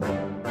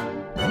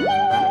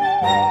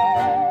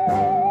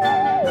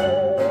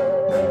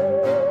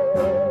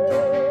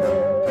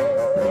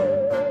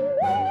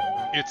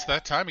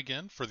time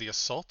again for the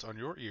assault on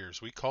your ears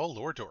we call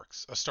Lore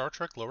Dorks, a Star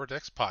Trek Lower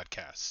Decks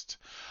podcast.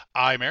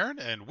 I'm Aaron,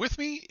 and with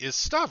me is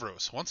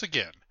Stavros once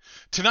again.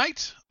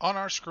 Tonight, on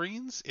our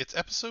screens, it's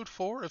episode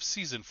 4 of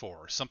season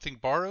 4, Something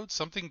Borrowed,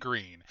 Something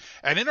Green.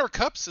 And in our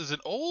cups is an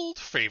old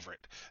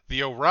favorite,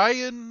 the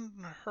Orion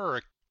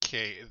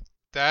Hurricane.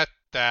 That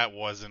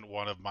wasn't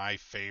one of my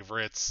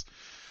favorites.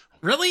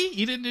 Really?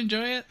 You didn't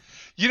enjoy it?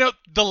 Tell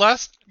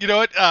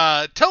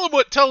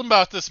them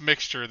about this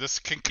mixture, this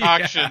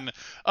concoction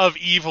of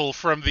evil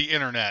from the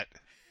internet.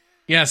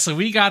 Yeah, so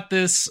we got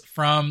this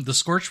from the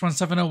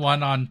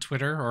Scorch1701 on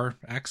Twitter, or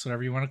X,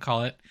 whatever you want to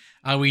call it.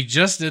 We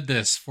just did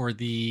this for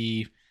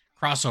the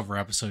crossover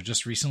episode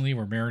just recently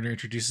where Mariner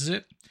introduces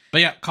it.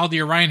 But yeah, called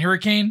the Orion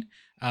Hurricane.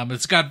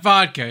 It's got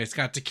vodka, it's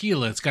got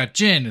tequila, it's got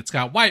gin, it's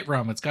got white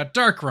rum, it's got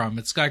dark rum,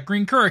 it's got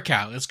green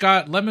curacao, it's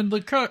got melon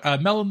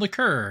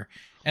liqueur,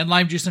 and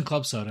lime juice and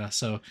club soda.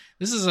 So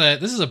this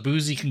is a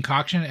boozy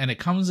concoction, and it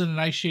comes in a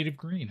nice shade of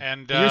green.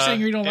 And you're saying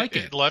you don't like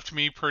it? It left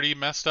me pretty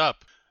messed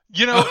up.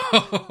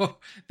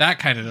 That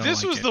kind of.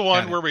 This was the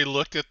one where we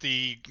looked at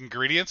the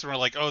ingredients and we're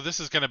like, "Oh, this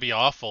is going to be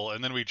awful,"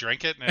 and then we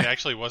drank it, and it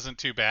actually wasn't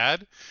too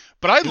bad.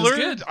 But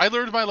I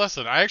learned my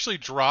lesson. I actually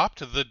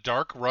dropped the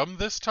dark rum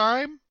this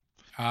time,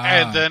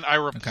 and then I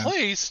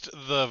replaced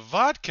the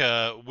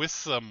vodka with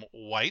some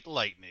white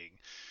lightning,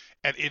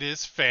 and it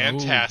is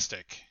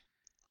fantastic. Ooh.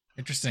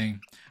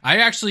 Interesting. I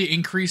actually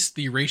increased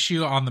the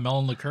ratio on the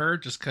melon liqueur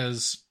just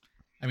because,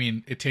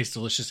 it tastes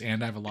delicious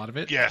and I have a lot of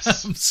it.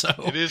 Yes. So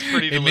it is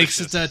pretty delicious.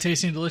 It makes it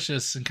tasting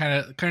delicious and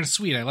kind of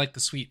sweet. I like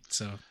the sweet,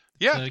 so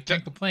yeah,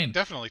 can't complain.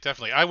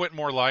 Definitely. I went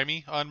more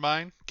limey on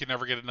mine. Can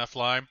never get enough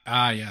lime.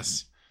 Ah,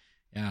 yes.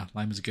 Yeah,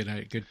 lime is a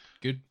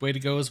good way to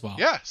go as well.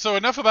 Yeah, so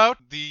enough about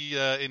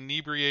the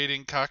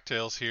inebriating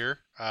cocktails here.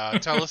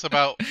 Tell us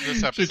about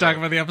this episode. Should we talk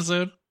about the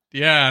episode?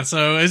 Yeah,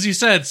 so as you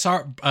said,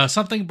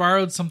 something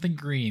borrowed, something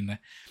green.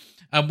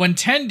 When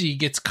Tendi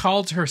gets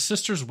called to her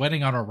sister's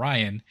wedding on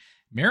Orion,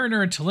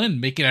 Mariner and T'Lyn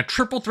make it a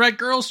triple threat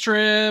girls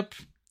trip.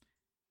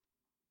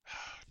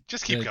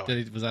 Just keep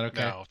going. Was that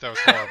okay? No, that was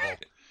horrible.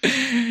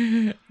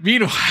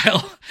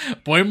 Meanwhile,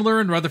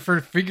 Boimler and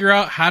Rutherford figure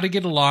out how to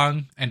get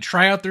along and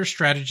try out their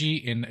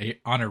strategy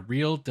on a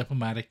real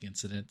diplomatic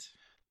incident.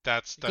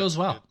 That goes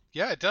well. Good.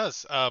 Yeah, it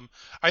does.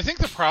 I think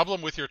the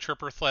problem with your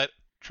triple threat,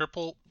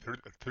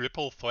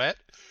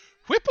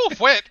 whipple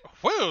threat,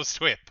 whoa,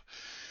 swip.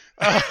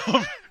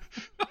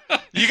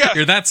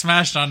 You're that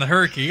smashed on the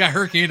hurricane. You got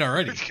hurricane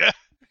already.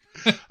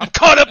 I'm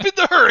caught up in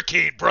the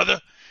hurricane, brother.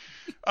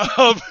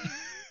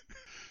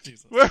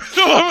 Jesus. What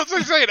was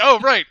I saying? Oh,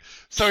 right.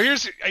 So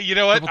here's, you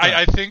know what?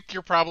 I think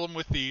your problem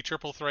with the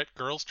triple threat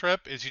girls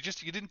trip is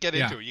you didn't get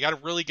into it. You got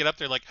to really get up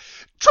there like,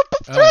 triple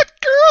threat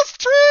girls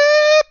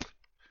trip!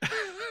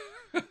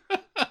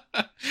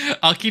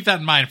 I'll keep that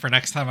in mind for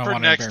next time I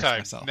want to embarrass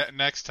myself.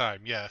 Next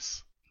time,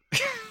 yes.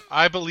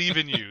 I believe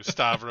in you,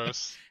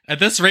 Stavros. At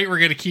this rate, we're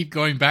going to keep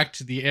going back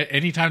to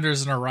anytime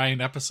there's an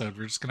Orion episode,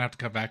 we're just going to have to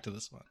come back to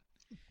this one.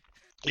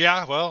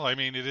 Yeah, well,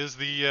 it is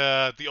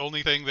the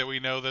only thing that we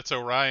know that's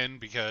Orion,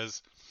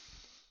 because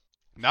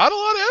not a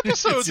lot of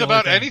episodes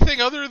about anything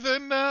other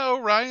than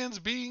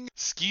Orions being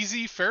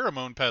skeezy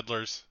pheromone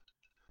peddlers.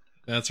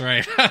 That's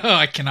right.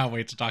 I cannot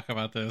wait to talk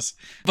about this.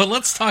 But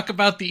let's talk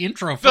about the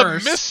intro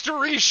first. The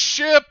mystery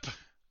ship!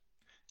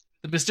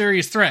 The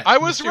mysterious threat. I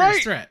was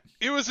right.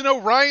 It was an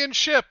Orion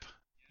ship.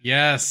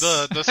 Yes.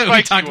 The spiky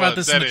we talked one, about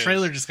this in the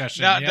trailer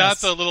discussion. Not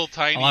the little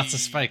tiny lots of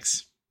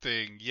spikes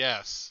thing.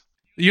 Yes.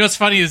 You know what's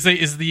funny is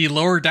the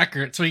lower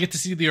decker. So we get to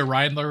see the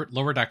Orion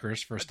lower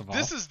deckers first of all.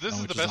 This is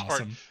the best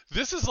part.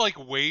 This is like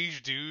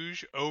wage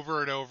douche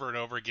over and over and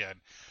over again.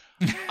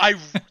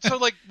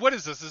 What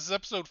is this? This is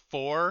episode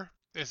 4.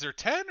 Is there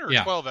 10 or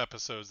 12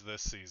 episodes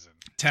this season?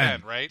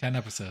 10, right? 10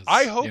 episodes.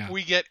 I hope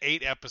we get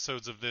 8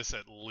 episodes of this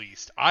at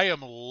least. I am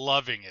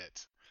loving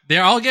it. They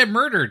all get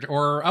murdered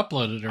or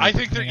uploaded. I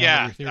think they're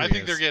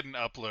getting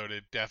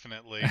uploaded,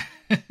 definitely.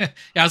 Yeah,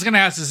 I was going to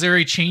ask, is there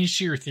a change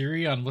to your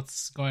theory on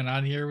what's going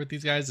on here with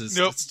these guys?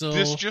 Nope,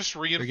 this just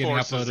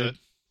reinforces it.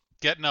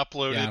 Getting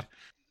uploaded. Yeah.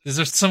 Is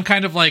there some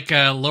kind of all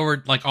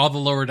the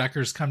lower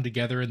deckers come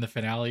together in the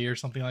finale or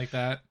something like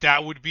that?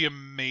 That would be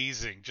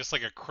amazing. Just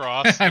like a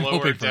cross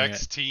lower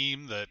decks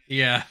team that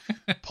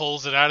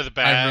pulls it out of the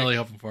bag. I'm really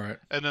hoping for it.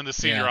 And then the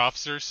senior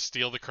officers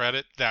steal the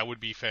credit. That would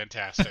be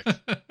fantastic.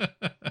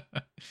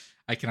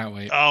 I cannot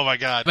wait. Oh my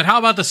god. But how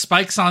about the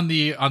spikes on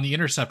the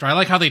Interceptor? I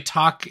like how they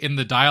talk in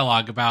the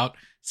dialogue about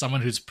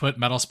someone who's put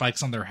metal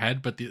spikes on their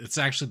head, but it's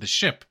actually the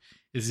ship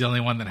is the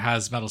only one that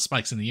has metal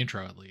spikes in the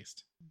intro, at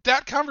least.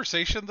 That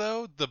conversation,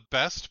 though, the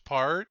best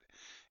part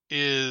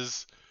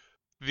is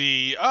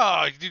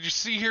did you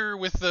see her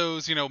with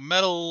those,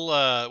 metal,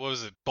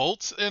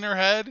 bolts in her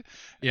head?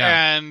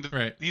 Yeah. And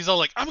he's all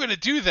like, I'm going to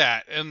do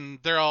that. And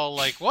they're all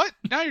like, what?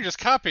 Now you're just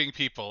copying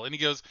people. And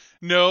he goes,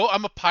 no,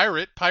 I'm a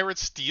pirate. Pirate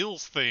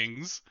steals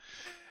things.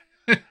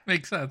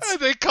 Makes sense. And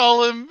they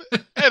call him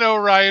an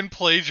Orion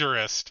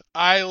plagiarist.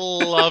 I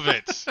love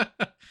it.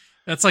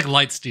 That's like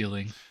light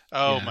stealing.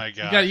 Oh my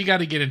god! You got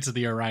to get into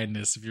the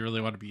Orionness if you really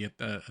want to be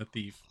a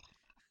thief.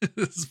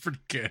 This is pretty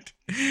good.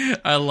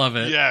 I love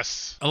it.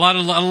 Yes. A lot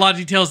of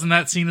details in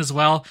that scene as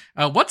well.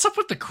 What's up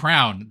with the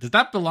crown? Did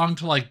that belong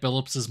to like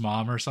Billups's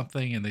mom or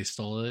something, and they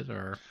stole it?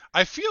 Or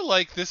I feel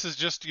like this is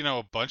just,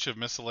 a bunch of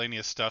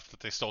miscellaneous stuff that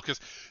they stole. Because,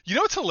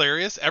 what's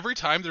hilarious? Every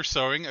time they're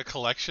showing a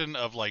collection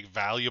of, like,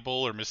 valuable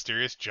or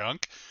mysterious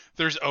junk,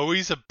 there's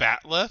always a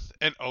batleth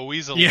and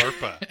always a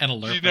lurpa. And a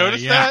lurpa. Did you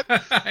notice that?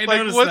 I like,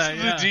 noticed what's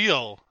that, the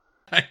deal?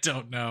 I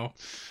don't know.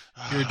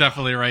 You're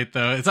definitely right,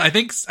 though. I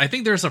think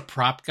there's a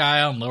prop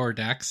guy on Lower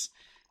Decks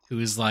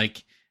who's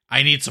like,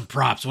 I need some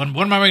props. What am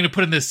I going to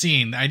put in this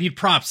scene? I need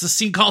props. This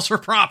scene calls for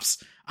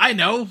props. I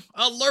know,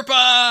 a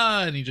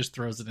Lurpa! And he just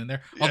throws it in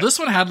there. Yeah. Oh, this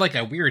one had like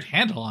a weird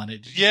handle on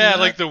it. Yeah,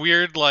 like the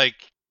weird, like,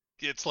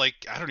 it's like,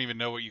 I don't even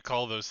know what you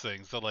call those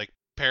things. The like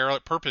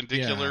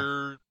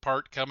perpendicular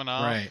part coming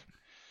off. Right.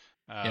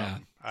 Yeah.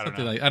 I don't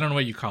know. I don't know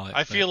what you call it.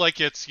 I feel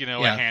like it's, a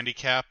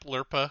handicap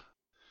Lurpa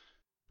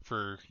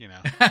for,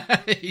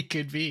 It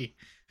could be.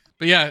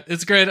 But yeah,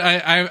 it's great.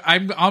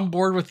 I'm on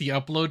board with the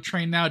upload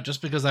train now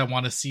just because I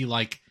want to see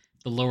like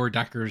the lower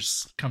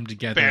deckers come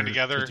together. Band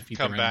together,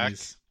 come back.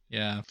 Enemies.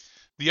 Yeah.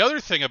 The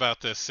other thing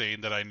about this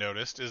scene that I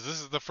noticed is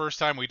this is the first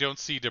time we don't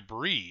see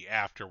debris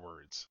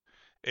afterwards.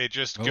 It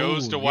just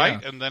goes to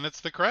white and then it's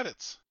the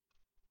credits.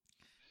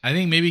 I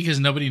think maybe because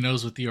nobody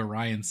knows what the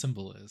Orion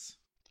symbol is.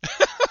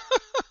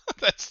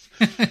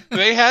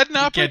 They had an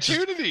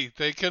opportunity.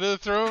 They could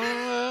have thrown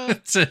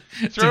to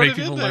make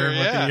people learn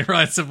what the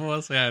Orion symbol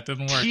was. Yeah, it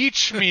didn't work.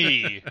 Teach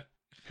me,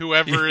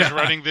 whoever is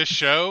running this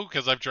show,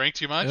 because I've drank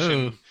too much.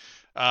 And,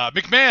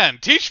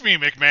 McMahon, teach me,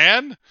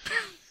 McMahon.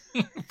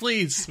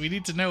 Please, we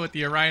need to know what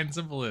the Orion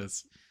symbol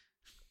is.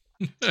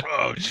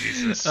 Oh,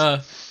 Jesus.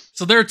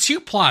 So there are two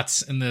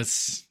plots in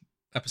this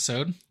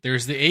episode.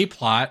 There's the A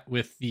plot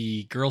with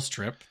the girls'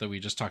 trip that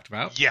we just talked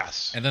about.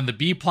 Yes. And then the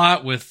B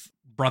plot with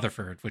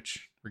Rutherford,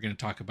 which we're going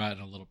to talk about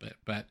in a little bit.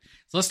 But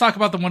so let's talk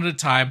about them one at a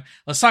time.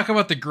 Let's talk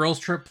about the girls'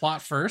 trip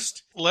plot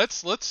first.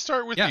 Let's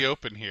start with the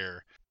open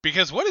here.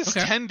 Because what is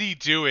Tendi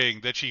doing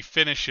that she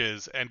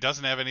finishes and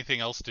doesn't have anything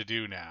else to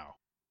do now?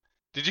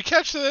 Did you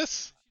catch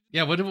this?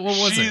 Yeah, what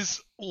was it?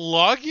 She's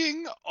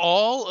logging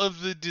all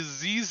of the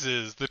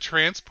diseases the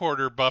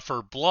transporter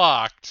buffer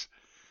blocked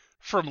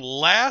from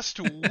last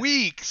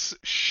week's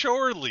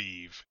shore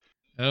leave.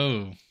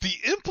 Oh. The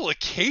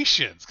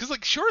implications. Because,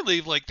 like, shore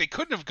leave, like, they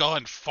couldn't have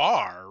gone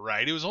far,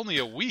 right? It was only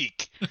a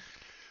week.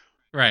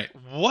 Right.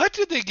 What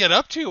did they get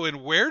up to,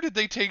 and where did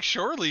they take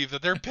shore leave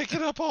that they're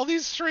picking up all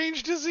these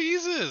strange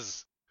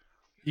diseases?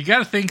 You got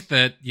to think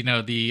that,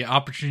 the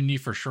opportunity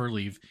for shore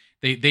leave,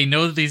 they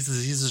know that these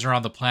diseases are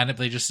on the planet,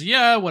 but they just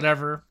say,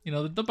 whatever.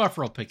 The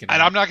buffer will pick it up.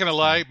 And I'm not going to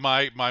lie,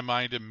 my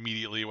mind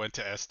immediately went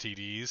to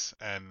STDs,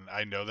 and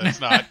I know that's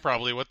not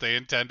probably what they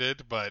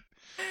intended, but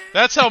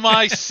that's how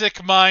my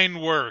sick mind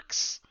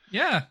works.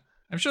 Yeah,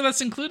 I'm sure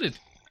that's included.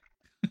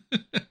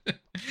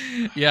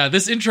 Yeah,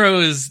 this intro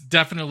is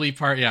definitely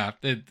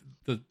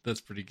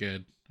that's pretty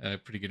good.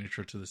 Pretty good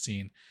intro to the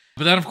scene.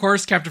 But then, of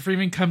course, Captain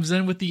Freeman comes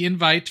in with the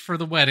invite for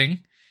the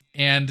wedding,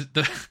 and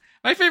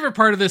my favorite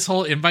part of this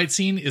whole invite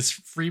scene is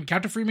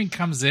Captain Freeman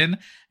comes in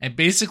and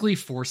basically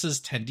forces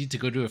Tendi to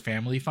go to a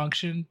family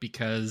function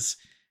because,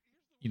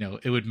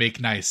 it would make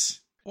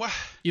nice. What?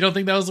 You don't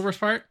think that was the worst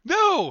part?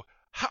 No.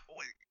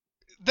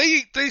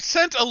 They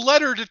sent a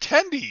letter to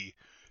Tendi.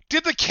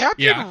 Did the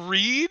captain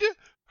read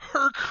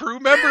her crew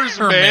member's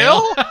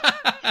mail?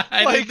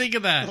 I didn't think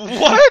of that.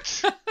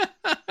 What?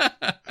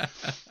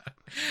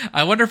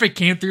 I wonder if it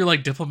came through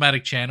like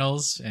diplomatic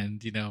channels and,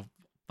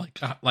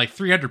 like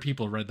 300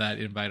 people read that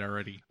invite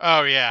already.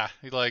 Oh, yeah.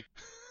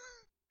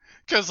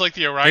 Because the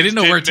Orions didn't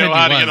know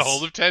how to get a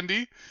hold of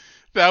Tendi.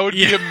 That would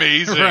be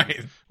amazing.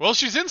 Right. Well,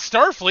 she's in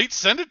Starfleet.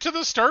 Send it to the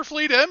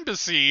Starfleet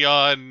Embassy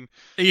on,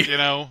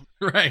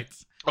 right.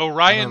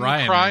 Orion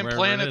Crime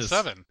Planet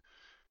 7.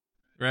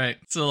 Right.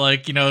 So,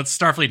 it's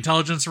Starfleet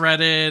Intelligence read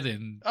it,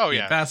 and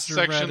the Ambassador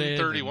Section read it,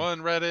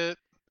 31 read it.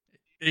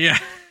 Yeah,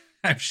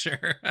 I'm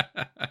sure.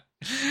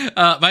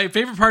 My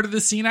favorite part of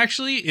this scene,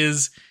 actually,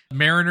 is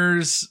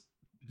Mariner's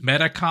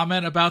meta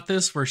comment about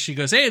this, where she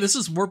goes, hey, this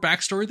is more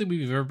backstory than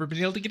we've ever been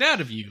able to get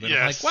out of you. And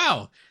I'm like,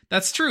 wow,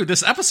 that's true.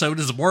 This episode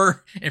is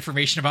more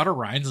information about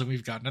Orions than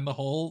we've gotten in the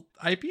whole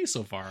IP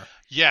so far.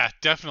 Yeah,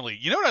 definitely.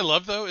 You know what I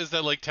love, though, is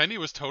that, Tendi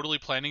was totally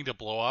planning to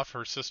blow off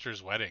her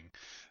sister's wedding.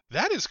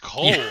 That is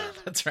cold. Yeah,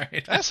 that's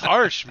right. That's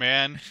harsh,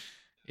 man.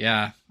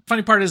 Yeah.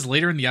 Funny part is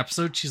later in the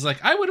episode, she's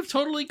like, I would have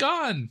totally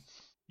gone.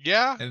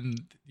 Yeah. And,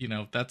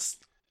 that's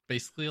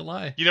basically a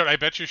lie. I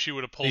bet you she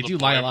would have pulled a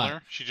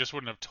Boimler. She just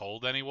wouldn't have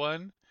told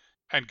anyone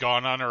and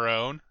gone on her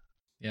own.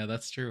 Yeah,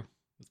 that's true.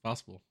 It's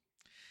possible.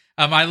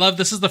 I love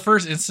this is the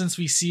first instance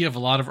we see of a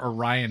lot of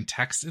Orion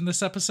text in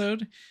this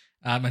episode.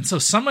 And so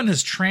someone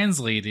has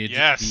translated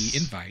the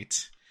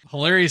invite.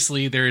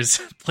 Hilariously, there's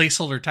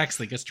placeholder text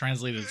that gets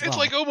translated as well. It's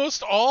like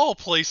almost all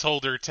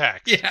placeholder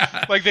text.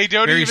 Yeah. They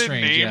don't even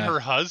name her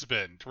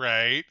husband,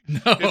 right?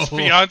 No. It's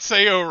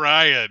fiance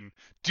Orion.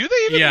 Do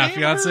they even name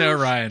fiance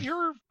Orion.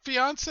 Your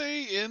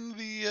fiance in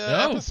the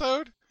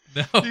episode?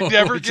 No. He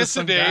never gets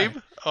a name?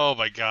 Guy. Oh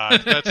my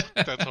god,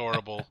 that's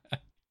horrible.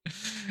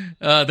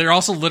 There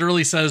also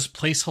literally says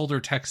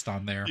placeholder text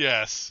on there.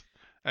 Yes.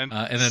 And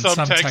then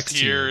some text text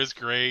here is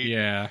great.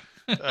 Yeah.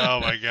 Oh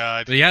my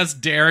god. But he has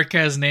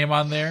Erica's name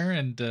on there,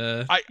 and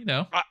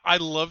I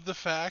love the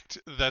fact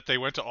that they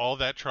went to all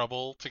that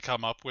trouble to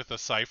come up with a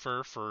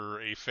cipher for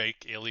a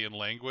fake alien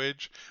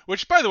language,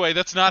 which, by the way,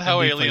 that's not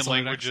how alien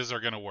languages are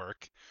going to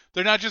work.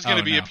 They're not just going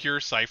to be a pure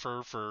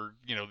cipher for,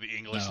 the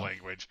English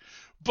language.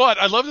 But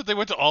I love that they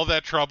went to all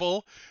that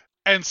trouble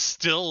and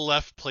still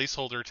left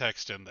placeholder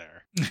text in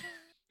there.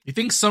 You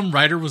think some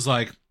writer was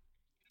like,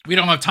 we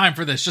don't have time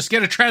for this, just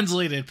get it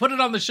translated, put it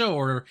on the show,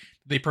 or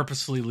they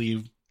purposefully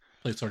leave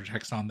placeholder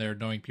text on there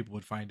knowing people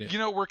would find it?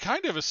 We're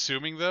kind of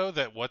assuming, though,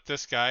 that what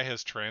this guy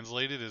has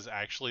translated is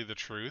actually the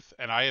truth,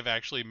 and I have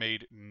actually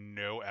made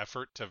no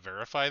effort to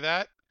verify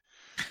that.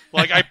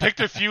 Like, I picked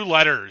a few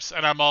letters,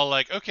 and I'm all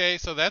like, okay,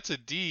 so that's a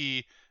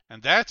D,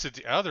 and that's a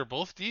D. Oh, they're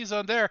both D's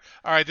on there.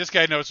 All right, this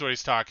guy knows what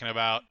he's talking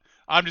about.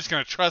 I'm just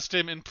going to trust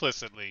him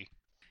implicitly.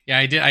 Yeah,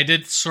 I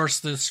did source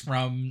this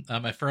from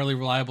a fairly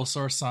reliable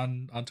source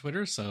on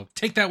Twitter, so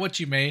take that what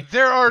you may.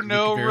 There are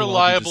no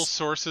reliable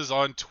sources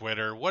on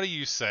Twitter. What are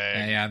you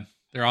saying? Yeah,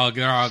 they're all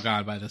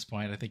gone by this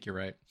point. I think you're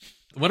right.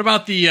 What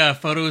about the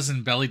photos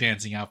and belly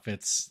dancing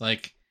outfits?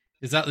 Like,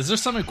 is there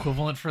some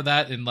equivalent for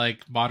that in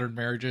like modern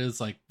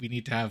marriages? Like, we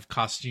need to have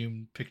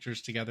costume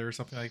pictures together or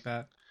something like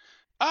that?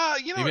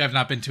 Maybe I've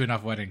not been to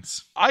enough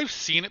weddings. I've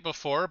seen it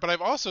before, but I've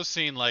also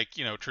seen like,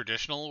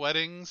 traditional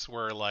weddings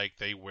where like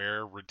they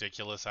wear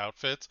ridiculous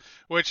outfits,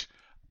 which,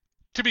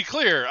 to be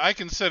clear, I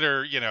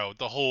consider,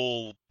 the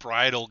whole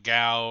bridal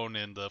gown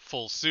and the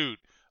full suit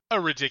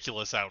a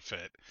ridiculous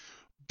outfit.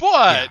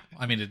 But yeah,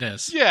 I mean, it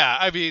is. Yeah,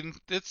 I mean,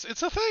 it's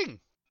a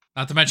thing.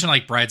 Not to mention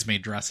like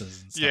bridesmaid dresses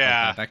and stuff like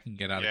that. That can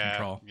get out of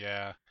control.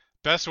 Yeah.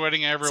 Best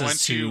wedding I ever went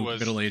to was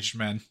middle-aged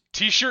men.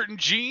 T-shirt and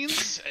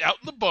jeans out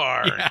in the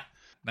barn. Yeah.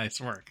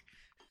 Nice work.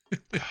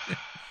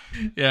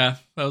 Yeah,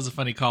 that was a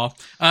funny call.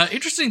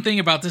 Interesting thing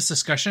about this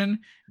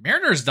discussion,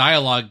 Mariner's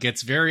dialogue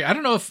gets very... I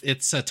don't know if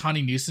it's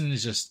Tawny Newson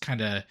is just kind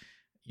of,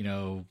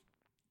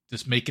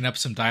 just making up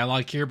some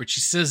dialogue here, but she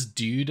says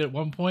dude at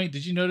one point.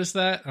 Did you notice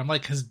that? I'm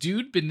like, has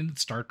dude been in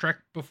Star Trek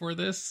before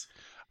this?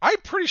 I'm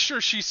pretty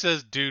sure she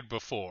says dude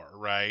before,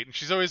 right? And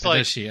she's always like...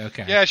 Does she?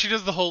 Okay. Yeah, she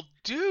does the whole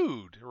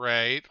dude,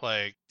 right?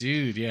 Like...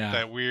 Dude, yeah.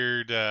 That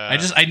weird...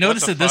 I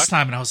noticed it this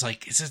time, and I was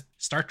like, is it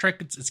Star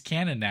Trek? It's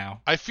canon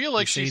now. I feel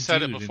like she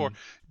said it before.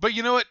 But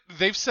you know what?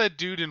 They've said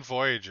dude in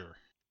Voyager.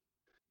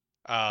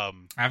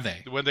 Have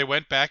they? When they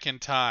went back in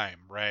time,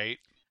 right?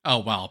 Oh,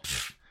 well...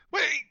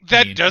 Wait,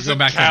 that doesn't count. You go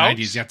back count. to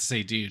the 90s, you have to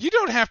say dude. You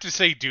don't have to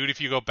say dude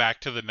if you go back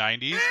to the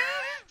 90s. In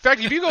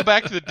fact, if you go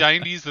back to the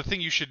 90s, the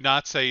thing you should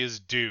not say is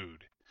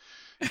dude.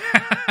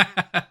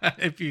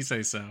 If you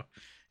say so.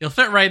 You'll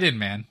fit right in,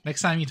 man.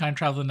 Next time you time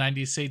travel to the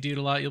 90s, say dude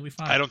a lot, you'll be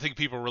fine. I don't think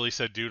people really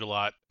said dude a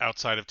lot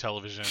outside of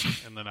television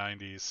in the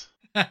 90s.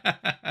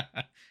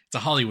 It's a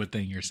Hollywood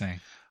thing, you're saying.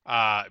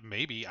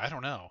 Maybe. I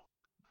don't know.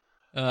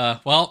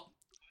 Well,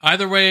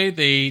 either way,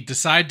 they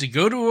decide to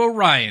go to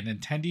Orion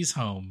and Tendy's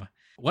home.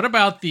 What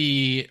about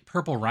the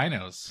purple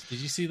rhinos? Did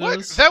you see those?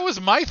 What? That was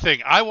my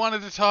thing. I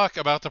wanted to talk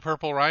about the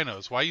purple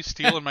rhinos. Why are you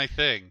stealing my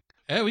thing?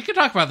 Yeah, we could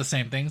talk about the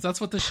same things.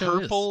 That's what the show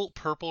is.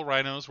 Purple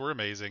rhinos were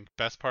amazing.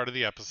 Best part of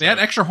the episode. They had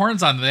extra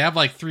horns on them. They have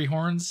like 3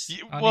 horns.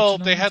 Well,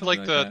 they had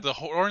like the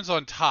horns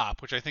on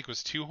top, which I think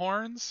was 2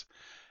 horns.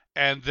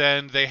 And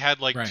then they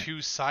had like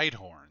 2 side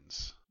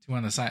horns. 2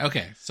 on the side.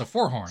 Okay, so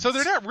 4 horns. So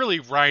they're not really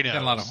rhinos. They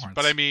got a lot of horns.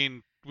 But I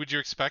mean, would you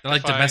expect they're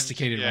like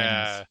domesticated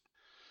rhinos.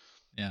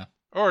 Yeah.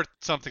 Or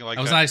something like that.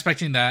 I was not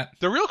expecting that.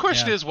 The real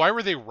question is, why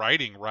were they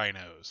riding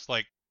rhinos?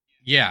 Like,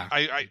 yeah,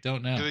 I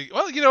don't know.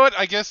 Well, you know what?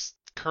 I guess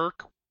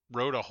Kirk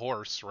rode a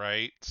horse,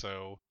 right?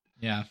 So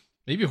yeah,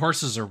 maybe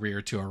horses are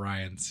weird to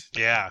Orions.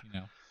 Yeah,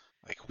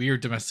 like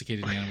weird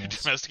domesticated animals.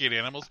 Domesticated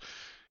animals.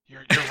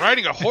 You're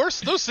riding a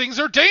horse? Those things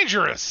are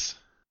dangerous.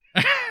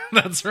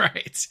 That's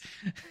right.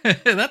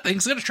 That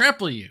thing's gonna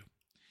trample you.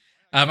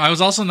 I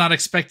was also not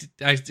expecting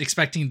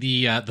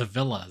the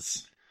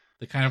villas,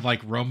 the kind of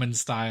like Roman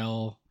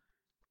style.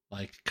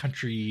 Like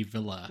country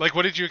villa. Like,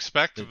 what did you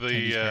expect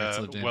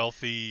the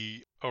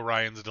wealthy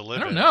Orions to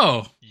live in? I don't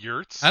know.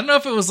 Yurts? I don't know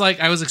if it was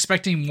like I was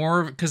expecting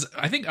more, because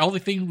I think all the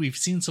things we've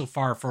seen so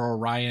far for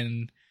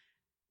Orion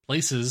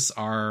places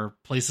are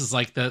places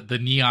like the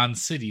Neon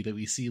City that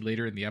we see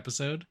later in the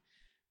episode.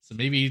 So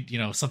maybe,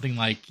 something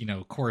like,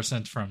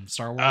 Coruscant from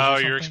Star Wars. Oh,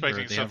 you're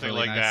expecting something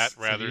really like that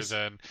rather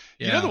than...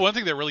 Yeah. The one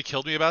thing that really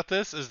killed me about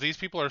this is these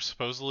people are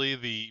supposedly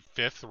the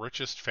 5th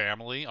richest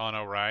family on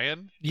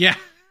Orion. Yeah.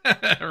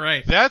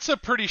 Right. That's a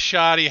pretty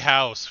shoddy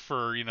house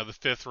for, the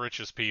 5th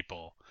richest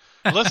people.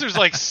 Unless there's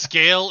like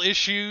scale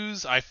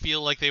issues, I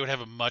feel like they would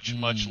have a much,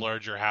 much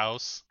larger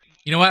house.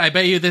 You know what? I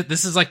bet you that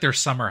this is like their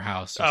summer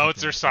house. Oh,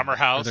 it's their summer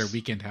house? Or their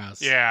weekend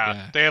house.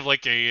 Yeah. They have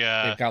like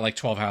they've got like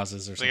 12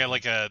 houses or something. They got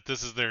like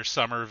this is their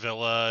summer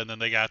villa, and then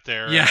they got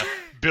their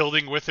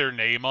building with their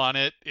name on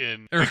it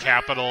in the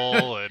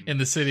capital. And in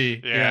the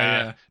city.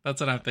 Yeah.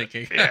 That's what I'm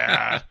thinking.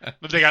 Yeah.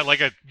 They got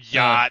like a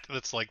yacht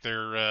that's like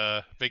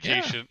their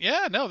vacation.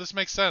 Yeah, no, this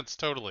makes sense.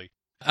 Totally.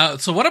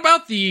 So what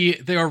about the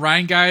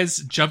Orion guys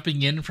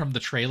jumping in from the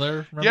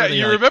trailer? Yeah, they,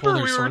 you like, remember pull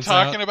their we were swords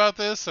talking out? about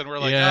this, and we're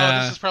like, Yeah,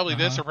 oh, this is probably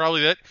this or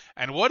probably that.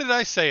 And what did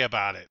I say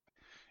about it?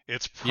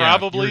 It's Yeah, you were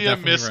probably a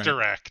definitely right.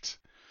 misdirect.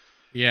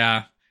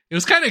 Yeah. It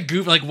was kind of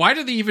goofy. Like, why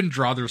did they even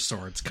draw their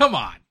swords? Come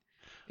on.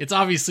 It's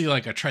obviously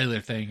like a trailer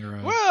thing or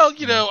a, Well,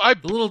 a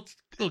little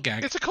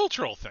gag. It's a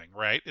cultural thing,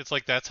 right? It's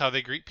like that's how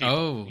they greet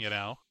people,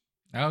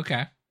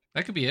 Okay.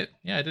 That could be it.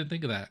 Yeah, I didn't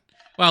think of that.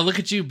 Wow, look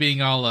at you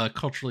being all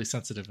culturally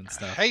sensitive and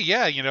stuff. Hey,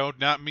 yeah,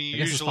 not me I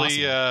guess it's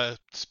usually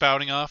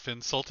spouting off,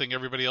 insulting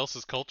everybody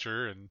else's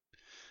culture and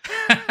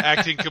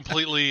acting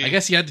completely I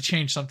guess you had to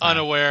change something.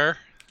 unaware.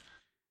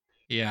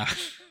 Yeah.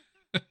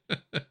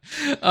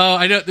 Oh,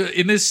 I know.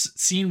 In this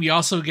scene, we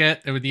also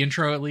get, with the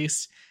intro at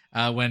least,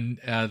 when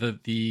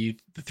the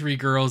three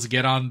girls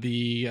get on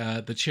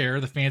the chair,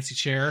 the fancy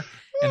chair,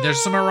 and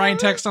there's some Orion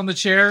text on the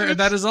chair, and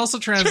that is also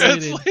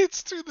translated.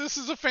 Translates to "This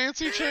is a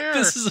fancy chair."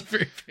 This is a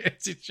very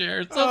fancy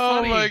chair. It's so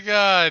funny. Oh my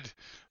god,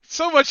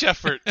 so much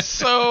effort,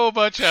 so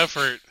much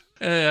effort.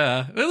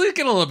 Yeah, we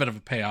get a little bit of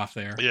a payoff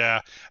there. Yeah,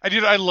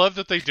 and I love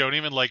that they don't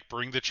even like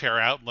bring the chair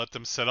out and let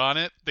them sit on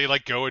it. They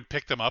like go and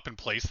pick them up and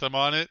place them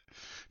on it.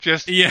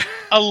 Just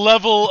a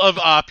level of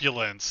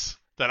opulence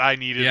that I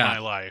need in my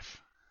life.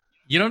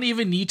 You don't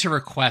even need to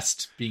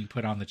request being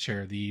put on the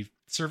chair. The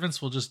servants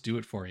will just do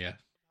it for you.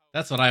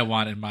 That's what I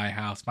want in my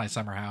house, my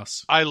summer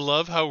house. I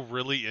love how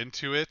really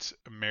into it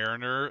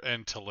Mariner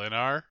and T'Lyn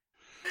are.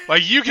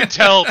 Like, you can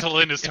tell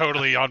T'Lyn is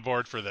totally on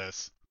board for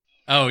this.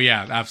 Oh,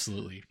 yeah,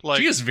 absolutely.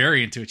 Like, she is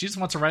very into it. She just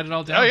wants to write it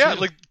all down. Oh, yeah.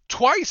 Too. Like,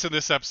 twice in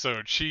this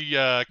episode, she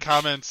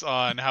comments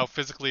on how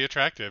physically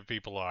attractive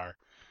people are.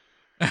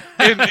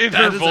 In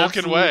her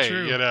Vulcan way,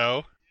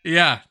 true.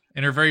 Yeah,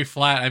 in her very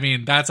flat. I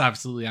mean, that's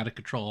absolutely out of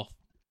control.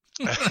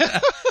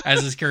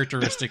 As is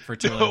characteristic for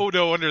T'Lyn.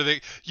 No wonder they...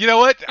 You know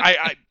what?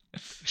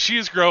 She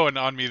is growing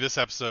on me this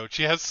episode.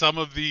 She has some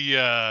of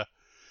the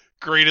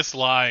greatest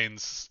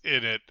lines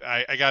in it.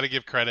 I got to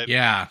give credit.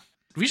 Yeah.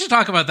 We should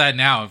talk about that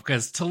now,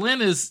 because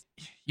T'Lyn is...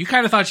 You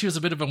kind of thought she was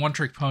a bit of a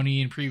one-trick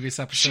pony in previous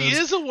episodes. She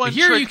is a one-trick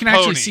pony. Here you can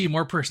actually see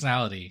more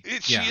personality.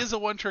 She is a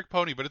one-trick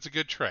pony, but it's a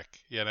good trick,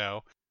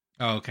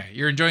 Oh, okay.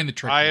 You're enjoying the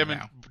trick. I am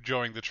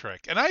enjoying the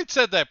trick. And I had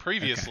said that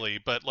previously,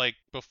 but like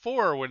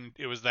before when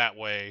it was that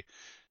way,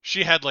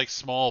 she had like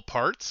small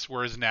parts,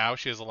 whereas now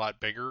she has a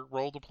lot bigger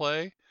role to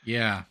play.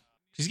 Yeah.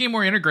 She's getting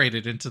more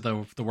integrated into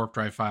the Warp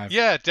Drive 5.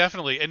 Yeah,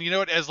 definitely. And you know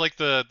what? As like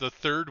the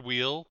third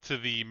wheel to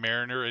the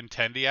Mariner and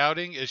Tendi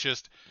outing, is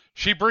just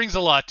she brings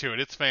a lot to it.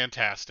 It's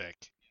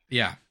fantastic.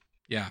 Yeah.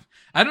 Yeah.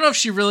 I don't know if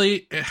she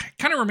really... It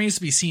kind of remains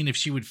to be seen if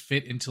she would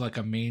fit into like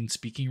a main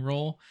speaking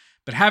role.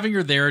 But having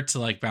her there to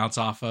like bounce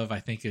off of, I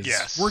think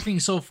is working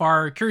so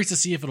far. Curious to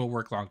see if it'll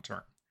work long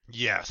term.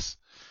 Yes.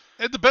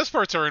 And the best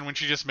parts are in when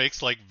she just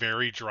makes like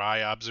very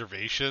dry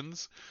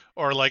observations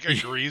or like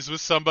agrees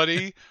with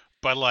somebody,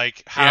 but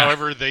like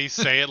however they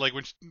say it, like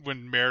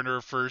when Mariner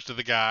refers to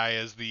the guy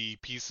as the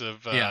piece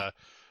of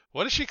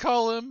what does she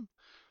call him?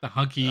 The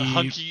hunk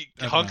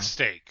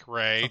steak,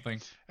 right? Something.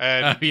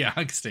 And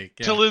hunk steak.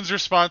 Yeah. T'Lyn's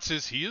response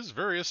is, he is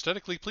very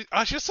aesthetically pleasing.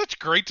 She has such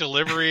great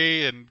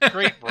delivery and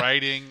great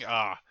writing.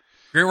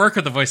 Great work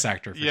with the voice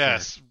actor.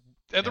 Yes. Sure.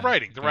 And the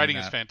writing. The writing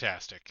is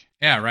fantastic.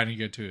 Yeah, writing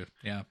good too.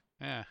 Yeah.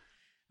 Yeah.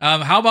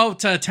 How about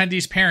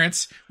Tendi's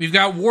parents? We've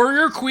got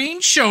Warrior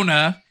Queen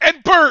Shona.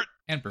 And Bert!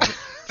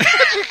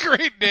 Such a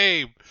great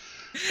name.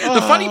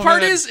 The funny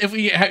part is, if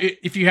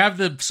you have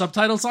the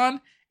subtitles on,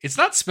 it's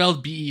not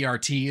spelled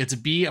B-E-R-T, it's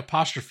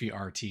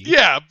B''RT.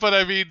 Yeah, but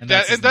I mean,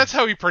 that's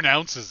how he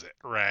pronounces it,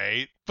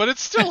 right? But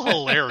it's still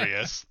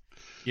hilarious.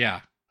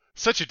 Yeah.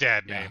 Such a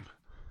dad name.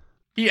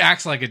 He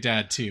acts like a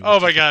dad, too. Oh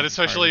my god,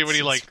 especially when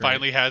he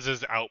finally has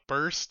his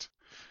outburst.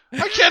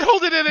 I can't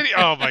hold it in any...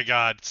 Oh my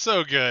god,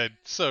 so good.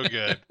 So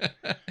good.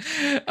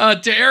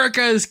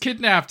 D'Erica is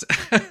kidnapped.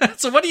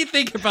 So what do you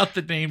think about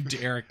the name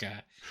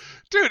D'Erica?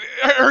 Dude,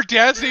 her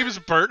dad's name is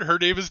Bert, her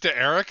name is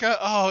D'Erica.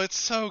 Oh, it's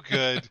so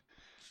good.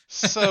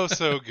 So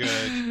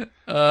good.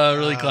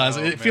 Really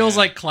classic. It feels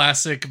like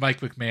classic Mike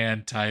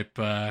McMahon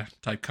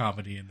type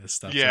comedy in this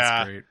stuff. Yeah.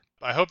 That's great.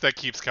 I hope that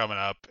keeps coming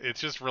up.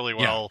 It's just really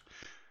well...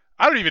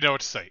 I don't even know what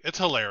to say. It's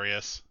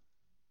hilarious.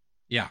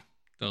 Yeah,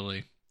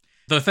 totally.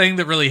 The thing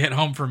that really hit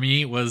home for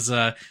me was,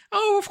 of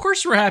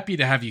course we're happy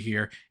to have you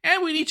here,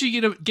 and we need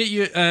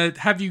to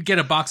have you get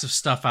a box of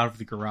stuff out of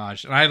the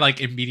garage. And I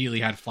immediately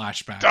had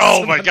flashbacks.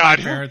 Oh my god,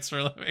 my parents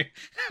were like,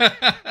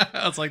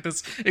 I was like,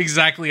 that's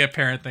exactly a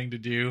parent thing to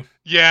do.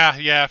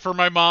 Yeah. For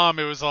my mom,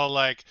 it was all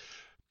like,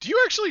 do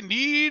you actually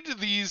need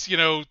these,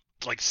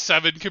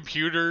 7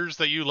 computers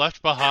that you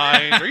left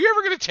behind? Are you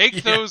ever going to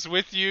take those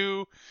with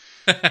you?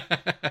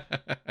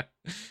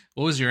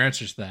 What was your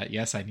answer to that?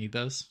 Yes, I need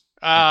those.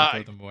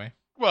 Throw them away.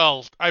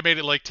 Well, I made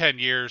it 10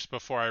 years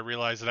before I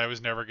realized that I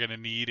was never going to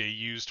need a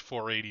used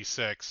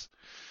 486.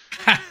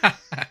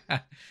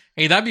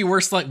 Hey, that'd be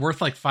worth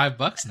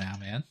 $5 now,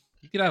 man.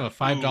 You could have a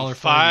 $5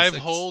 $5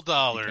 whole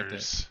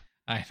dollars.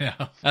 I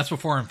know. That's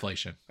before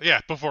inflation.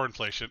 Yeah, before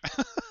inflation.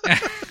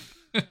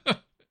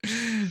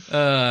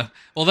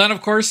 Well, then,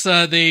 of course,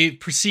 they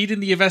proceed in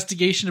the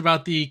investigation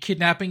about the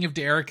kidnapping of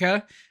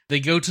Erica. They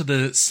go to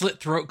the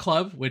Slit Throat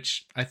Club,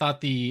 which I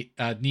thought the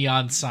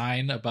neon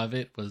sign above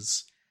it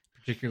was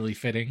particularly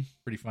fitting.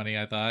 Pretty funny,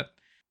 I thought.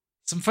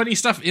 Some funny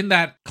stuff in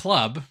that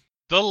club.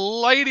 The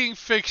lighting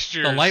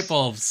fixtures. The light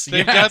bulbs.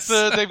 They've got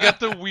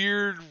the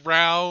weird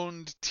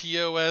round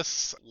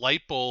TOS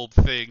light bulb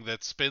thing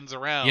that spins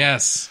around.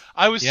 Yes.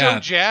 I was so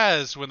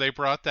jazzed when they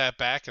brought that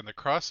back in the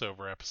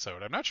crossover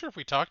episode. I'm not sure if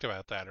we talked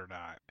about that or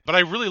not, but I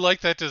really like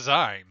that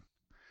design.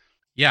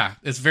 Yeah,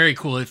 it's very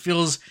cool. It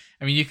feels,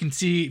 I mean, you can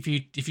see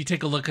if you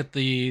take a look at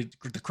the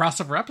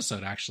crossover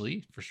episode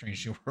actually for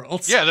Strange New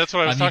Worlds. Yeah, that's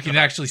what I was talking about. You can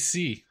actually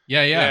see.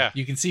 Yeah.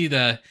 You can see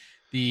the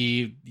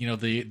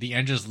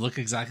engines look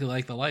exactly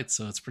like the lights,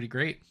 so it's pretty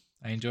great.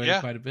 I enjoyed it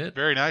quite a bit.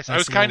 Very nice. I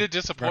was kind of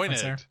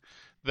disappointed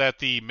that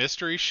the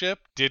mystery ship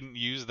didn't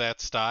use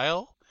that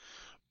style,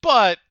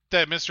 but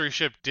that mystery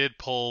ship did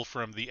pull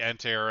from the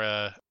Ent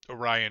era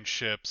Orion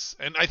ships,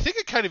 and I think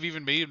it kind of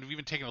even may have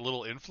even taken a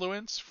little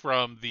influence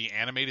from the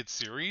animated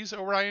series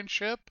Orion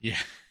ship. Yeah,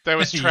 that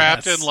was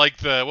trapped in like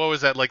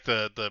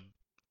the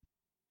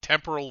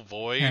temporal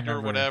void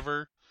or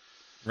whatever.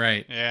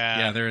 Right.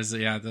 Yeah.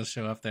 They'll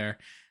show up there.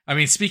 I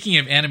mean, speaking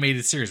of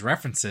animated series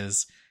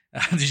references,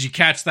 did you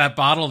catch that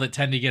bottle that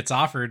Tendi gets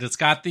offered? It's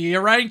got the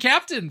Orion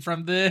Captain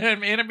from the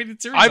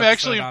animated series. I'm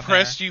actually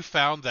impressed you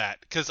found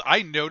that, because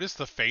I noticed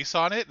the face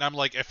on it, and I'm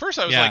like, at first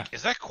I was like,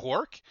 is that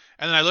Quark?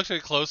 And then I looked at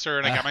it closer,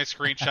 and I got my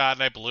screenshot,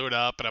 and I blew it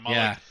up, and I'm all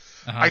like,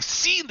 I've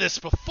seen this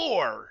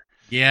before.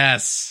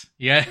 Yes.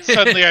 Yeah.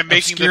 Suddenly I'm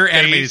making the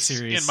face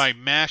in my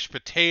mashed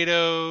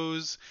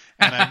potatoes,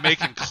 and I'm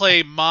making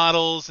clay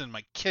models in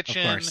my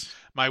kitchen.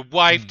 My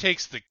wife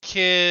takes the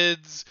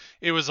kids.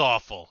 It was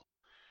awful.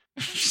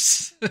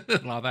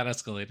 Well, that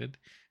escalated.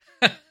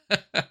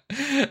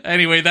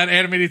 Anyway, that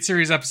animated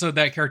series episode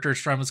that character is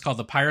from is called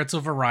The Pirates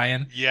of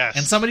Orion. Yes.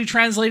 And somebody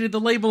translated the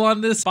label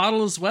on this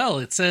bottle as well.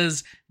 It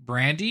says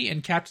Brandy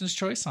and Captain's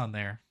Choice on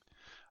there.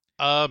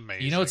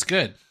 Amazing. You know it's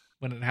good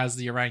when it has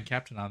the Orion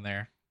Captain on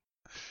there.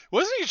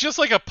 Wasn't he just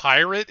like a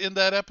pirate in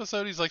that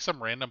episode? He's like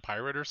some random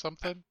pirate or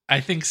something? I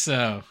think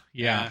so,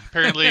 yeah.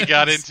 Apparently he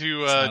got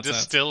into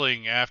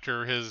distilling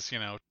after his,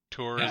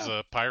 tour as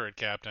a pirate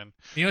captain.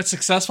 A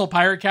successful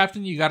pirate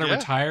captain, you got to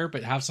retire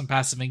but have some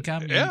passive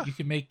income. You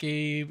can make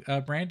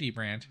a brandy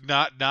brand.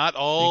 Not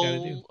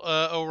all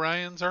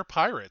Orions are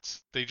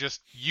pirates. They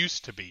just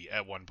used to be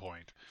at one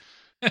point.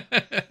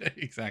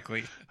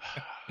 Exactly.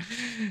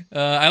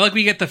 I like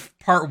we get the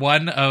part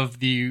one of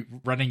the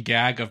running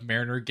gag of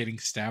Mariner getting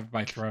stabbed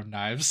by thrown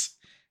knives.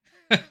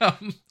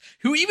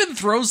 Who even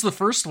throws the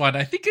first one?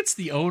 I think it's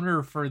the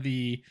owner for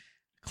the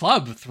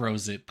club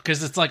throws it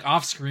because it's like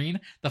off screen.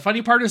 The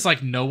funny part is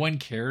like no one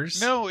cares.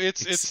 No,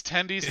 it's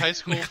Tendi's high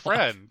school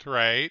friend,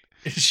 right?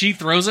 She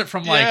throws it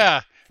from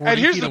like 40 and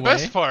here's feet the away.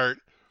 best part.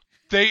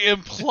 They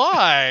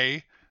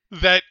imply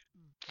that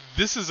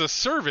this is a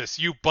service.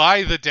 You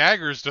buy the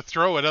daggers to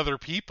throw at other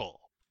people.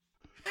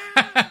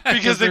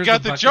 Because they've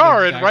got the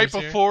jar, and right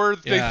before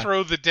they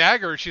throw the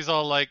dagger, she's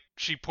all like,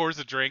 she pours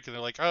a drink, and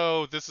they're like,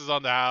 oh, this is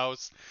on the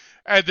house.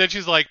 And then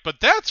she's like, but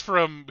that's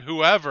from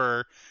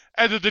whoever.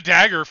 And then the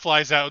dagger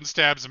flies out and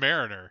stabs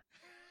Mariner.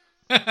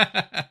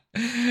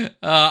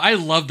 I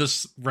love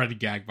this running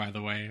gag, by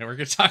the way. We're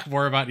going to talk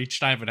more about each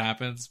time it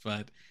happens,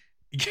 but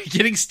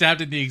getting stabbed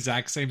in the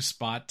exact same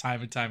spot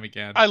time and time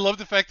again. I love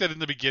the fact that in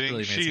the beginning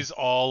really she's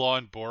all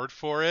on board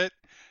for it,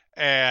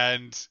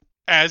 and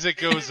as it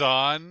goes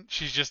on,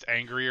 she's just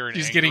angrier and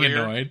she's angrier. Getting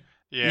annoyed.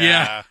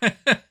 Yeah.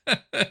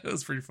 It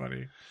was pretty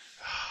funny.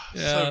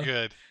 So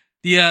good.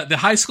 The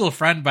high school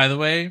friend, by the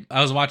way,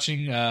 I was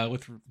watching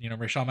with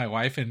Rachel, my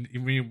wife, and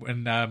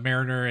when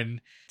Mariner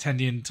and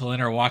Tendi and Talin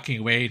are walking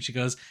away, and she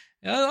goes,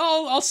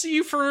 I'll see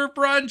you for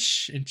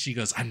brunch. And she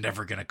goes, I'm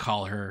never going to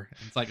call her.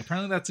 And it's like,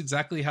 apparently that's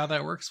exactly how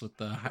that works with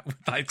the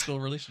high school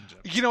relationship.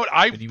 You know what?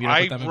 I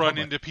run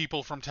into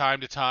people from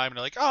time to time and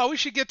they're like, oh, we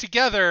should get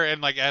together.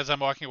 And like, as I'm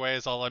walking away,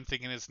 all I'm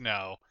thinking is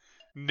no,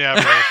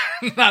 never.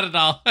 Not at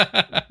all.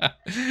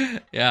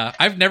 Yeah.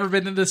 I've never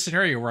been in this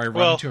scenario where I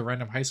run into a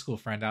random high school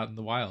friend out in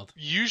the wild.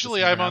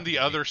 Usually I'm on the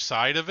other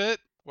side of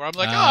it. Where I'm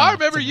like, I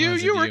remember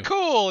you were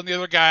cool. And the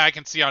other guy, I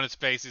can see on his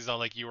face, he's all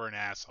like, you were an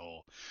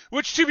asshole.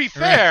 Which, to be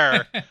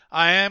fair,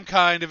 I am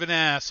kind of an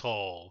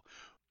asshole.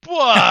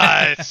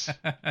 But...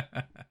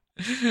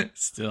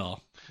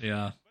 Still,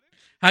 yeah.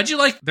 How'd you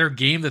like their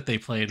game that they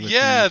played with the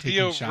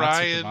Orion shots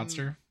with the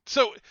monster?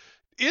 So,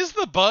 is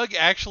the bug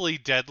actually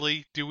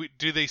deadly? Do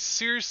they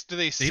say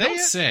They don't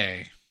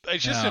say.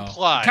 It's just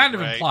implied, kind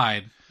of right?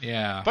 implied.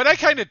 Yeah. But I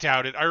kind of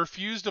doubt it. I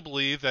refuse to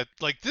believe that,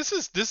 like, this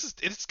is,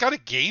 it's got a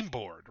game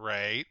board,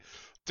 right?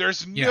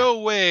 There's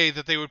no way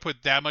that they would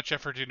put that much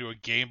effort into a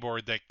game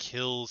board that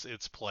kills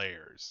its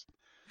players.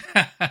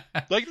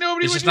 Like,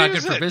 nobody it's would just not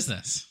use good it. for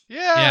business.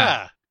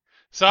 Yeah.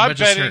 So I'm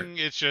betting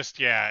it's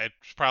just, it's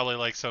probably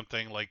like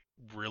something like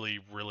really,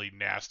 really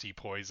nasty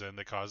poison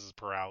that causes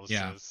paralysis.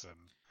 Yeah. And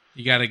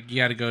You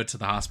gotta go to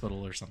the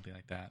hospital or something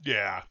like that.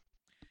 Yeah.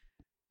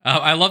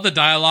 I love the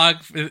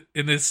dialogue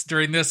in this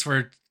during this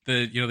where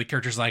the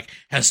character's like,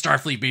 "Has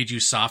Starfleet made you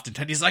soft?" And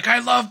Tendy's like, "I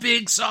love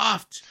being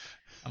soft."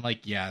 I'm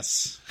like,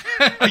 yes.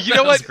 You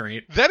know what?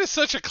 Great. That is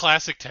such a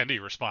classic Tendy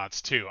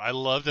response too. I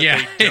love that.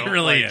 Yeah, they don't, it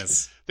really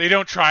is. They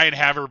don't try and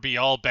have her be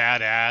all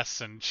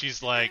badass, and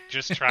she's like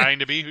just trying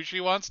to be who she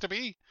wants to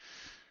be.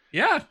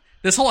 Yeah,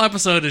 this whole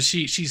episode is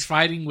she's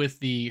fighting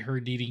with her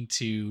needing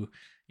to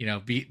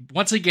be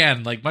once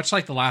again like much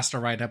like the last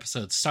Orion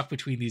episode stuck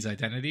between these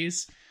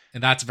identities,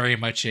 and that's very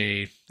much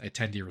a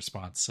Tendy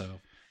response.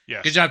 So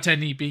yes. Good job,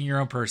 Tendy, being your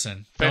own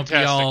person.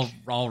 Fantastic. Don't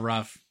be all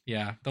rough.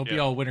 Yeah, don't be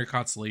all Winter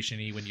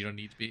Constellation-y when you don't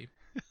need to be.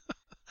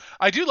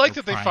 I do like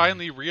that they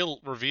finally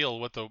reveal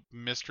what the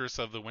Mistress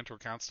of the Winter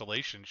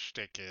Constellation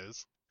shtick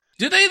is.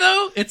 Do they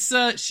though? It's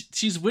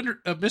she's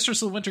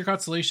Mistress of the Winter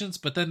Constellations,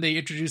 but then they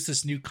introduce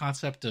this new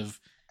concept of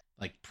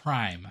like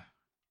Prime,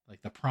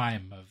 like the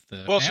Prime of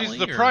the. Well, family,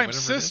 she's the Prime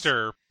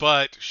sister,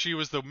 but she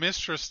was the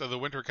Mistress of the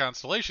Winter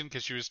Constellation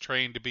because she was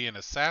trained to be an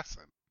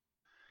assassin.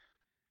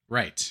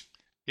 Right.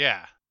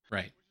 Yeah.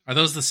 Right. Are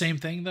those the same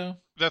thing though?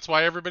 That's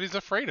why everybody's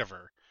afraid of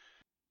her.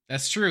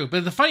 That's true.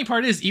 But the funny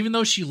part is, even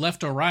though she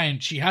left Orion,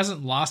 she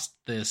hasn't lost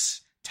this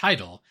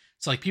title.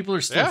 So, like, people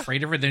are still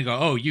afraid of her. They go,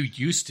 oh, you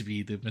used to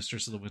be the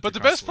Mistress of the Winter But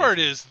the best part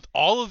is,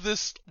 all of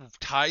this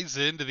ties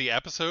into the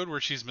episode where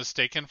she's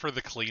mistaken for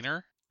the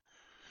cleaner.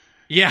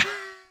 Yeah.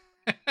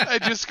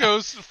 It just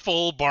goes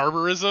full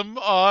barbarism.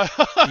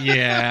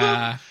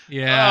 Yeah.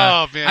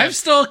 Oh, man. I'm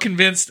still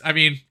convinced, I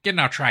mean, getting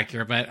off track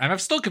here, but I'm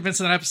still convinced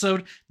in that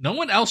episode, no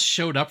one else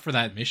showed up for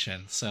that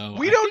mission. So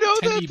we don't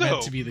know Tendy that, though.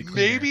 Meant to be the cleaner.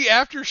 Maybe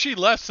after she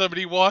left,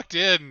 somebody walked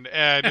in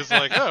and is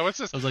like, oh, what's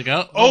this? I was like,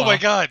 oh my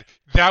God.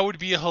 That would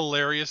be a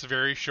hilarious,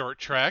 very short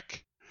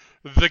trek.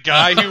 The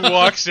guy who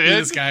walks in,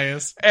 this guy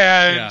is.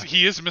 And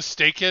he is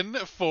mistaken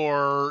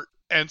for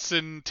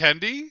Ensign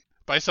Tendy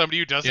by somebody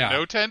who doesn't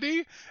know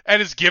Tendy,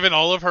 and is given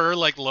all of her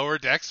like lower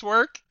decks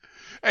work,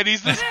 and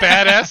he's this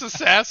badass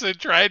assassin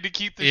trying to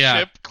keep the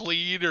ship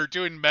clean or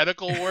doing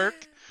medical work.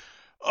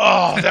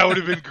 Oh, that would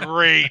have been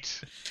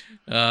great.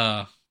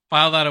 File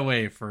that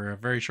away for a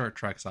very short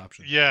treks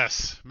option.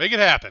 Yes, make it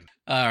happen.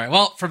 All right.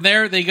 Well, from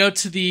there they go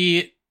to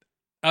the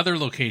other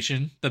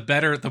location,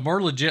 the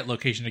more legit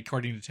location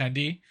according to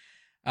Tendy,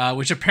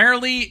 which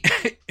apparently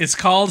is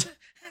called.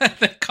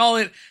 They call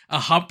it a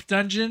hump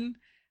dungeon.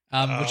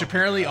 Which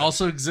apparently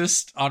also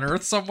exists on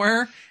Earth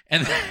somewhere.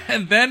 And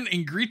then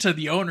Ingrita,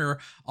 the owner,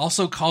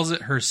 also calls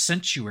it her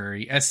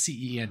sanctuary,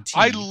 SCENT.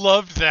 I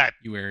loved that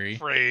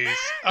phrase.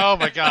 Oh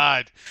my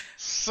God.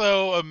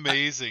 So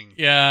amazing.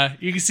 Yeah,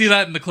 you can see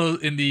that in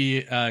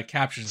the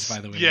captions, by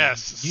the way.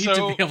 Yes. You need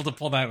to be able to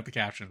pull that with the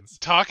captions.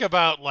 Talk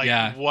about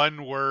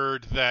one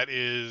word that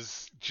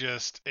is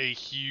just a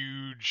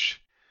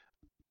huge...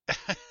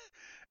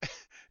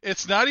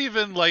 It's not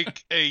even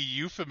like a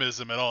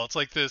euphemism at all. It's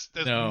like this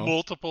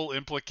multiple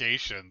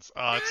implications.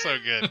 Oh, it's so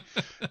good.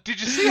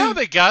 Did you see how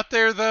they got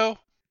there, though?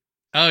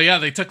 Oh, yeah.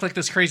 They took like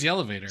this crazy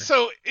elevator.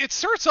 So it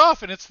starts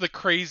off and it's the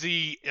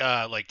crazy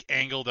like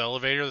angled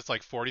elevator that's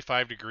like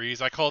 45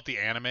 degrees. I call it the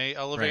anime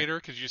elevator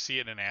because you see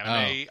it in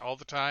anime all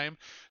the time,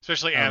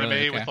 especially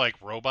anime with like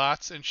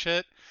robots and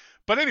shit.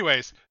 But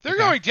anyways, they're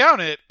going down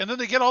it, and then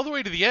they get all the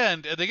way to the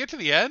end, and they get to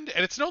the end,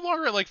 and it's no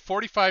longer at like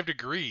 45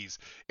 degrees.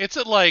 It's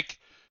at like...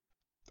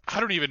 I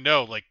don't even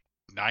know, like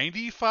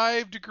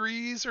 95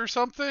 degrees or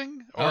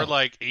something, or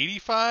like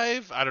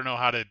 85. I don't know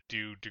how to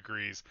do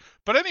degrees,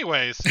 but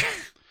anyways,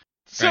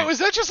 so is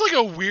that just like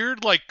a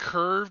weird, like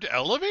curved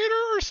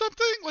elevator or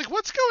something? Like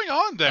what's going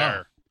on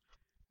there?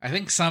 I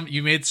think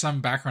you made some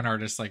background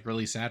artists like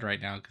really sad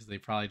right now because they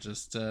probably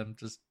just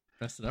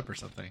messed it up or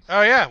something.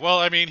 Oh yeah, well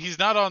I mean he's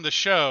not on the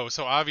show,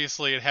 so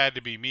obviously it had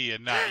to be me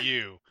and not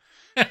you.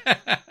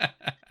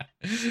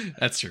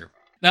 That's true.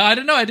 No, I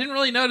don't know. I didn't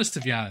really notice, to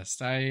be honest.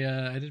 I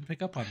didn't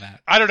pick up on that.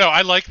 I don't know.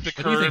 I like the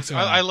curve.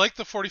 I like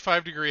the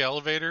 45-degree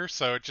elevator,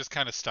 so it just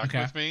kind of stuck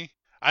with me.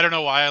 I don't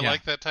know why I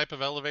like that type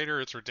of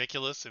elevator. It's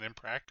ridiculous and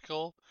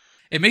impractical.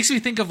 It makes me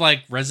think of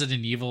like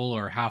Resident Evil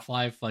or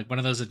Half-Life, like one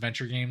of those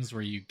adventure games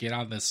where you get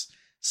on this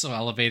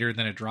elevator and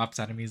then it drops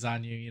enemies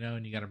on you,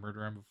 and you got to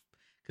murder them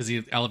because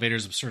the elevator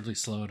is absurdly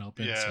slow and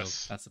open. Yes.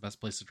 So that's the best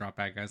place to drop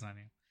bad guys on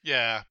you.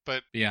 Yeah,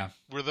 but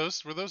were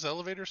those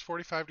elevators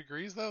 45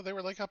 degrees though? They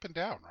were like up and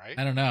down, right?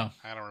 I don't know.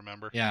 I don't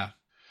remember. Yeah,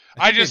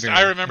 I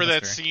remember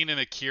that scene in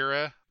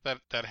Akira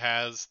that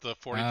has the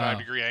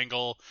 45-degree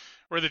angle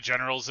where the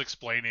general's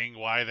explaining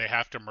why they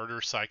have to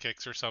murder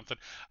psychics or something.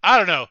 I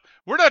don't know.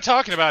 We're not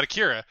talking about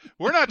Akira.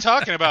 We're not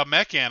talking about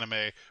mech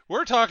anime.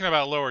 We're talking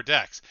about Lower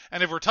Decks.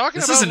 And if we're talking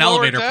this about is an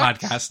Lower elevator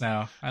Decks, podcast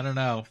now. I don't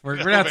know. We're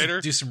gonna have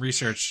to do some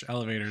research.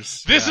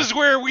 Elevators. This is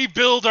where we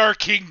build our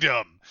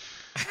kingdom.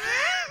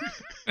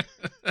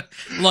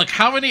 Look,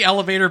 how many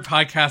elevator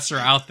podcasts are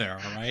out there,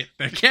 all right?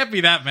 There can't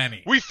be that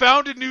many. We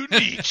found a new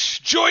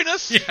niche. Join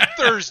us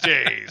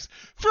Thursdays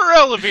for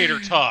elevator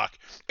talk.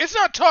 It's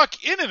not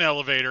talk in an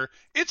elevator.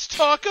 It's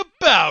talk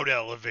about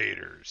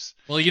elevators.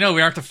 Well,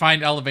 we have to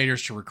find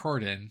elevators to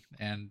record in,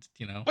 and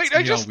Wait, it's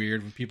gonna be all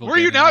weird when people. Were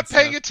get you in not and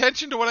stuff. paying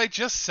attention to what I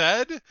just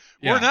said?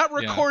 Yeah, We're not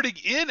recording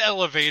in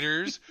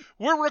elevators.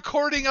 We're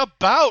recording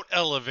about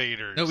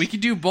elevators. No, we can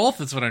do both.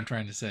 That's what I'm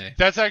trying to say.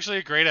 That's actually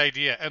a great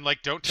idea. And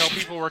don't tell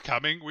people we're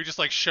coming. We just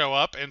show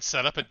up and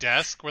set up a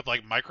desk with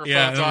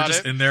microphones we're on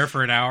just it. in there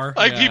for an hour.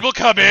 People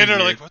come in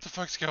and are like, "What the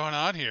fuck's going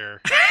on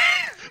here?"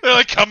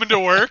 They're coming to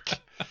work.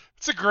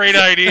 It's a great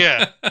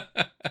idea.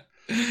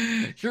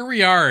 Here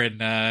we are in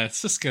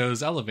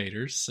Cisco's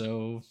elevators.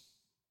 So,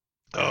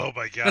 oh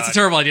my god, that's a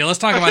terrible idea. Let's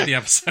talk about the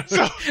episode.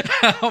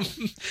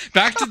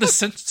 Back to the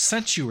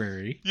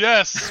sanctuary.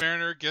 Yes,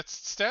 Mariner gets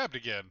stabbed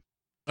again.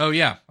 Oh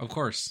yeah, of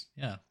course.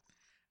 Yeah,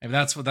 and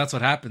that's what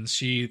happens.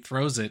 She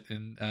throws it,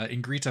 and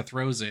Ingrita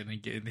throws it,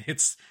 and it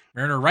hits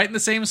Mariner right in the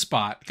same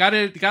spot.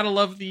 Gotta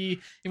love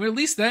the. At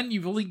least then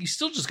you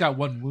still just got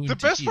one wound. The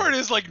best part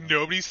is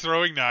nobody's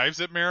throwing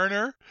knives at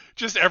Mariner.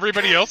 Just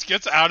everybody else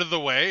gets out of the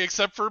way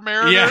except for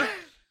Mariner.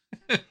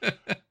 Yeah.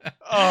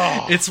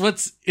 Oh, it's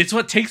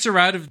what takes her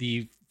out of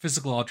the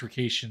physical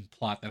altercation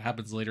plot that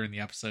happens later in the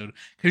episode,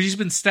 because she's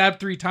been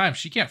stabbed 3 times.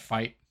 She can't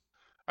fight.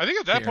 I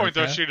think at that point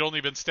though she'd only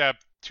been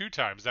stabbed 2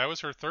 times. That was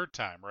her 3rd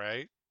time,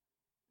 right?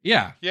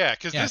 Yeah. Yeah,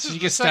 because this is she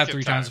the gets second stabbed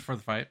 3 times before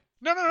the fight.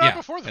 No, not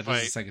before the fight.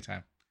 This is the second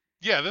time.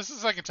 Yeah, this is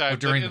the second time.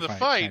 During in the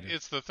fight, fight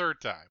it's the 3rd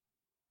time.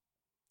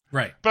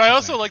 Right. But I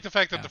also like the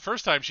fact that the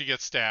first time she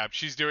gets stabbed,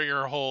 she's doing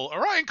her whole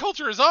Orion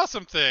culture is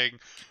awesome thing.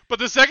 But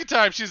the second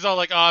time, she's all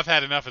like, "Oh, I've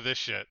had enough of this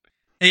shit."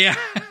 Yeah.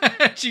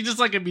 She just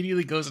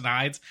immediately goes and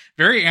hides.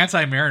 Very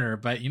anti-Mariner.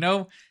 But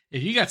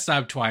if you got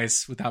stabbed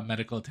twice without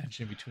medical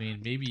attention in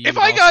between, maybe if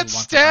I got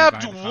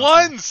stabbed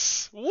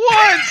once,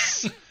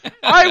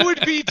 I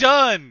would be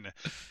done.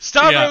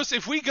 Stavros,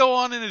 if we go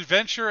on an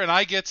adventure and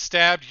I get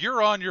stabbed,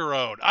 you're on your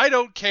own. I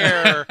don't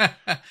care.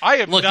 I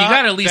am Look, not you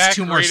got at least that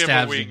 2 more great of a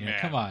stabs in you. wingman.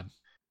 Come on.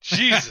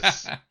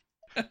 Jesus.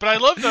 But I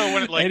love though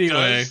when it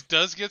Anyway.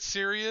 does get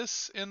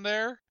serious in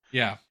there.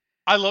 Yeah.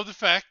 I love the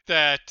fact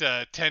that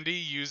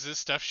Tendi uses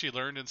stuff she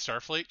learned in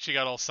Starfleet. She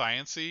got all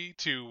sciencey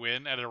to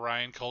win at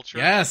Orion Culture.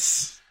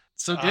 Yes.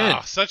 So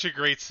good. Such a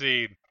great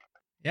scene.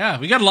 Yeah,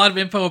 we got a lot of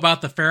info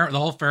about the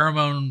whole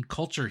pheromone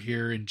culture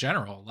here in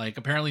general.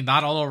 Apparently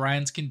not all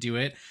Orions can do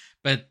it,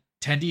 but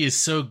Tendi is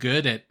so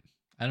good at,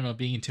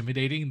 being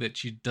intimidating that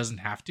she doesn't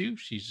have to.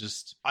 She's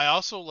just... I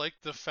also like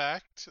the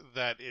fact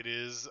that it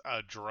is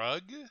a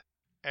drug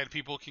and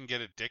people can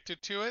get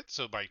addicted to it.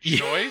 So by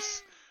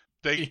choice,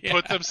 they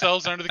put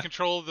themselves under the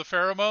control of the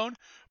pheromone.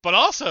 But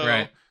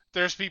also,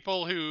 there's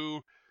people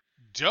who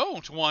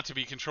don't want to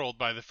be controlled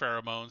by the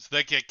pheromones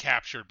that get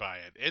captured by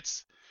it.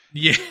 It's...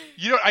 Yeah.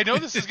 I know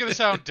this is going to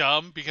sound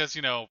dumb because,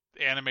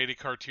 animated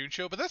cartoon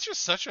show, but that's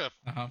just such a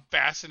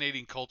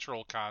fascinating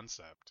cultural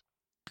concept.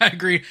 I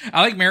agree.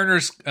 I like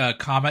Mariner's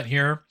comment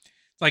here.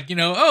 It's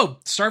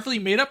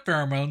Starfleet made up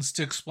pheromones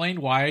to explain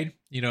why,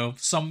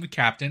 some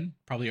captain,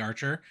 probably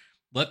Archer,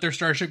 let their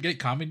starship get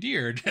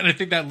commandeered. And I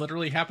think that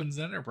literally happens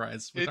in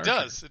Enterprise. It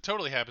does. It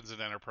totally happens in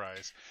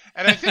Enterprise.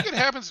 And I think it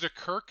happens to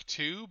Kirk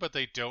too, but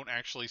they don't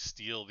actually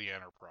steal the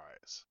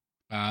Enterprise.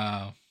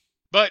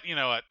 But you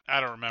know what? I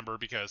don't remember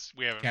because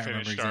we haven't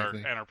finished our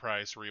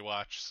Enterprise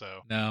rewatch.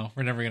 So no,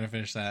 we're never gonna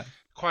finish that.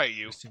 Quiet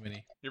you. There's too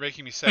many. You're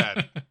making me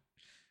sad.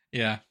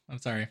 Yeah, I'm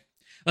sorry.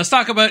 Let's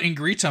talk about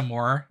Ingrita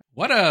more.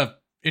 What a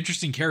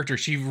interesting character.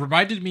 She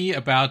reminded me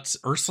about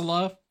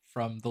Ursula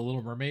from The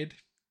Little Mermaid.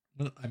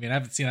 I mean, I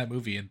haven't seen that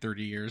movie in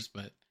 30 years,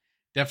 but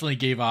definitely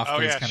gave off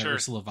those kind of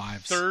Ursula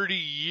vibes. 30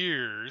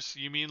 years?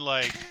 You mean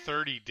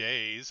 30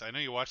 days? I know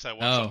you watch that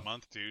once a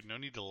month, dude. No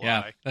need to lie.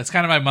 Yeah, that's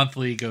kind of my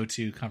monthly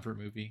go-to comfort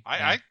movie.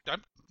 I'm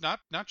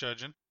not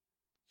judging.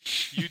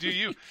 You do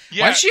you.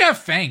 Yeah. Why did she have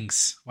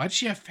fangs? Wait,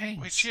 she had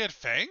fangs?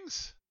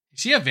 Is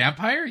she a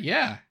vampire?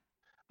 Yeah.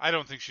 I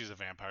don't think she's a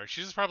vampire.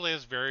 She just probably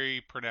has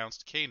very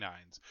pronounced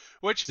canines.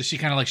 Which does she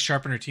kind of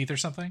sharpen her teeth or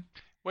something?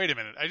 Wait a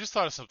minute. I just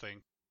thought of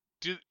something.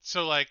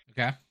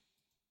 Okay.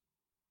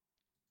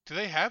 Do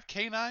they have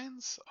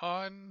canines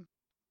on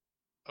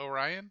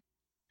Orion?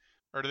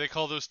 Or do they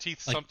call those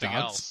teeth something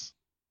dogs? Else?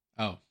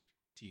 Oh,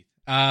 teeth.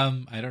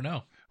 I don't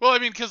know. Well, I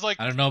mean, because I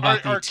don't know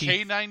about are teeth.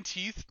 canine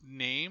teeth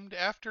named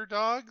after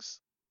dogs?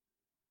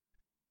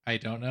 I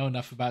don't know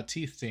enough about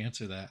teeth to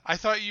answer that. I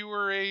thought you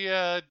were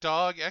a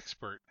dog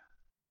expert.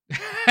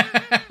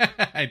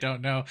 I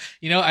don't know.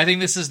 I think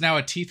this is now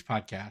a teeth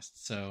podcast,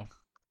 so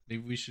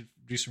maybe we should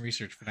do some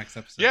research for next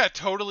episode. Yeah,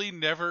 totally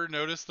never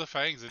noticed the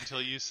fangs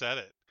until you said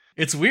it.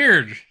 It's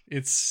weird.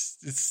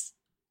 It's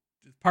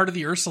part of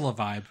the Ursula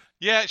vibe.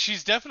 Yeah,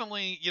 she's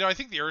definitely... I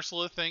think the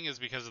Ursula thing is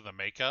because of the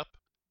makeup.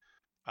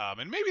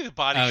 And maybe the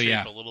body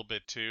shape a little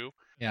bit, too.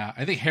 Yeah,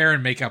 I think hair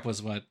and makeup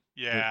was what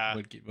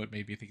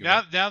made me think of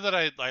it. Now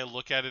that I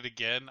look at it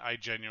again, I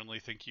genuinely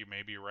think you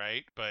may be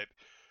right, but...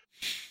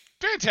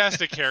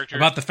 Fantastic character.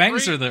 About the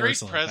fangs or the great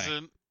Ursula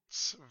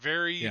presence,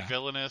 very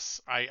villainous.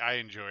 I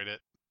enjoyed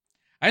it.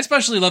 I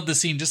especially love the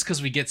scene just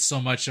because we get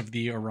so much of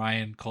the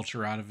Orion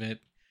culture out of it.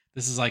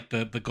 This is like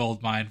the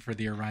gold mine for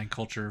the Orion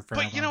culture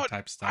But you know pheromone what?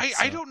 type stuff.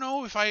 I don't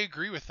know if I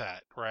agree with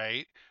that,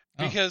 right?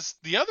 Oh, Because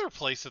the other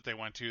place that they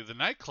went to, the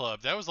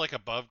nightclub, that was like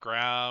above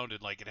ground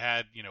and like it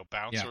had, yeah,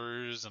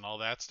 bouncers and all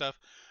that stuff.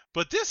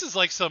 But this is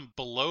like some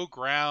below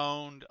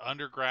ground,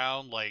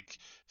 underground, like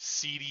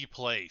seedy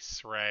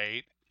place,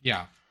 right?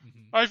 yeah.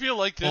 Hmm. I feel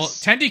like Well,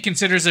 this. Tendi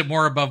considers it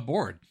more above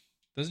board.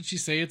 Doesn't she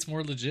say it's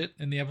more legit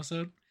in the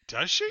episode?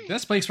 Does she?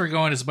 This place we're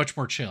going is much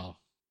more chill.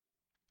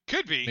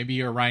 Could be.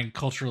 Maybe Orion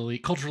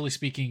culturally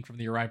speaking, from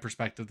the Orion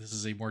perspective, this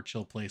is a more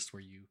chill place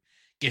where you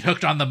get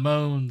hooked on the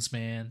moans,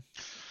 man.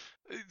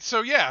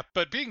 So yeah,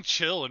 but being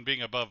chill and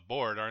being above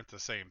board aren't the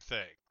same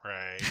thing,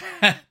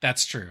 right?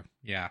 That's true.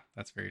 Yeah,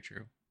 that's very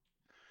true.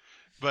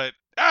 But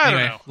I don't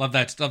Anyway, know. love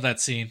that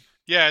scene.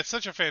 Yeah, it's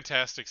such a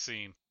fantastic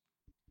scene.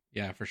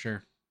 Yeah, for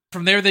sure.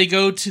 From there, they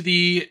go to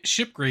the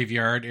ship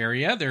graveyard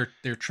area.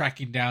 They're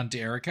tracking down to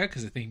Erica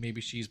because I think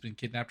maybe she's been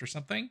kidnapped or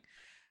something.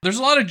 There's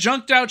a lot of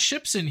junked out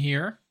ships in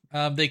here.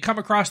 They come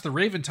across the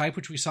Raven type,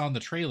 which we saw in the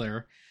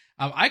trailer.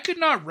 I could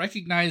not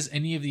recognize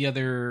any of the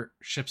other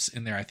ships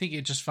in there. I think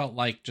it just felt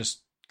like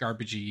just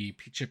garbagey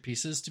chip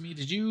pieces to me.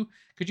 Could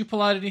you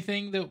pull out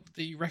anything that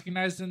you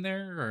recognized in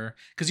there? Or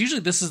because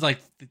usually this is like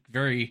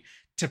very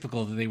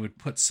typical that they would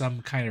put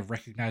some kind of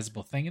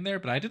recognizable thing in there,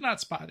 but I did not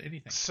spot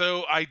anything.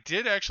 So I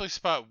did actually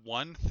spot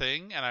one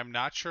thing, and I'm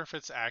not sure if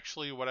it's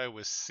actually what I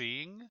was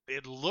seeing.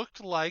 It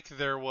looked like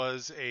there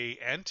was a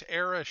Ent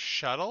era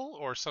shuttle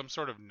or some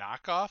sort of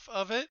knockoff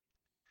of it.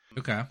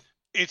 Okay.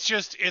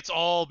 It's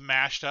all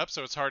mashed up,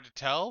 so it's hard to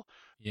tell.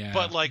 Yeah.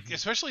 But like,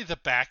 especially the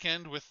back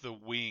end with the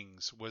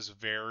wings was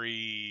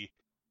very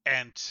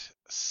Ent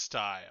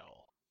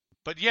style.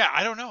 But yeah,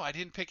 I don't know. I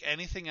didn't pick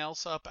anything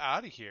else up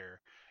out of here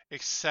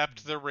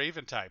except the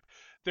Raven type.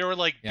 There were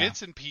like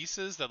bits and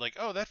pieces that like,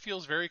 oh, that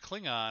feels very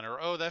Klingon, or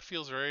oh, that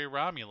feels very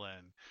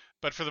Romulan.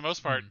 But for the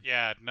most part,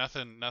 yeah,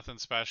 nothing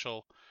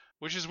special,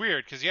 which is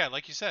weird because yeah,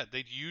 like you said,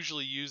 they'd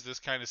usually use this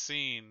kind of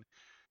scene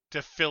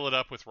to fill it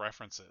up with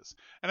references.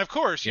 And of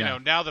course,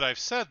 now that I've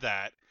said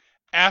that,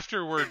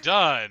 after we're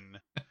done,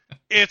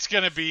 it's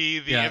going to be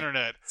the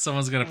internet.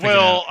 Someone's going to pick it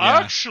up.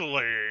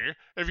 Actually,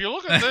 if you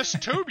look at this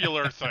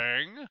tubular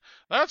thing,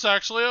 that's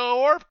actually a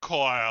warp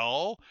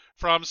coil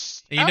from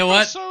you know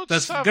what?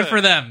 That's 7. good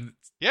for them.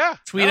 Yeah.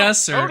 Tweet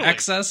us or totally.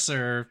 X us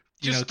or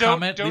just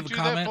comment. Don't leave do a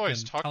comment that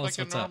voice. and Talk tell like us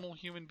a what's normal up.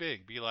 human being.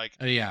 Be like,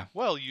 Yeah.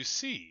 well, you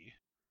see,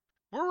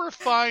 we're a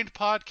refined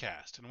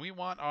podcast, and we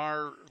want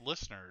our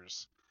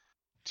listeners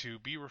to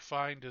be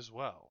refined as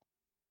well.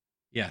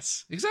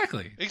 Yes,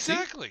 exactly.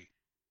 Exactly. See?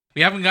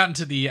 We haven't gotten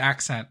to the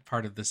accent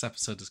part of this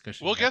episode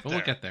discussion. We'll get there.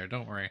 We'll get there.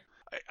 Don't worry.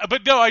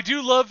 But no, I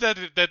do love that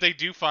they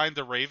do find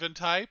the Raven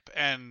type,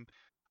 and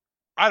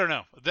I don't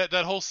know, that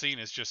whole scene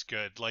is just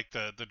good. Like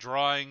the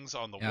drawings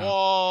on the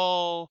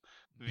wall,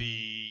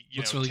 the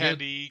Looks really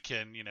Tendi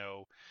can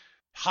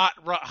hot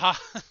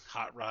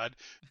rod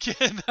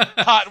can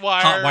hot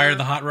wire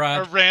the hot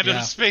rod, a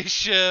random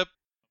spaceship.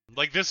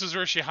 Like this is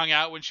where she hung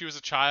out when she was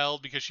a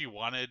child because she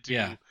wanted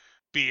to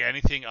be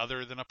anything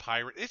other than a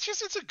pirate.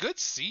 It's a good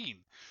scene.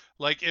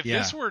 Like if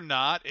this were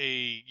not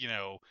a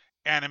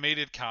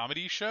animated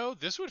comedy show,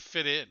 this would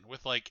fit in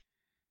with like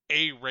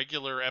a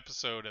regular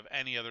episode of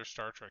any other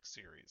Star Trek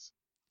series.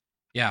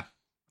 Yeah,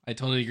 I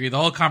totally agree. The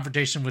whole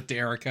confrontation with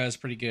Erica is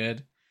pretty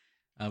good.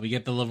 We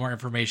get a little more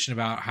information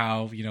about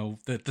how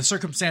the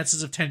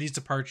circumstances of Tendi's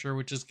departure,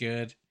 which is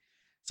good.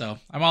 So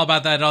I'm all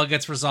about that. It all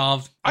gets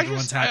resolved.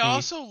 Everyone's happy. I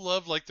also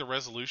love like the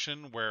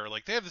resolution where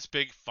like they have this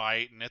big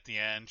fight, and at the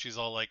end she's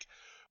all like,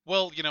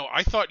 well,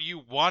 I thought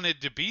you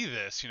wanted to be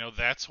this,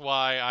 that's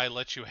why I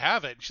let you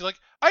have it. And she's like,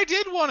 I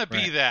did want to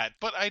be that,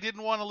 but I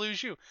didn't want to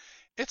lose you.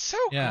 It's so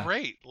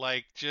great.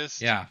 Like,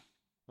 just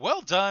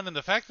well done. And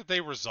the fact that they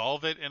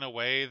resolve it in a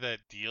way that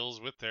deals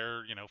with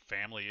their,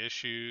 family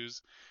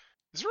issues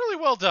is really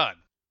well done.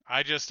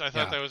 I thought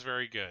that was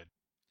very good.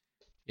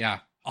 Yeah.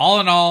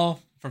 All in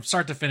all, from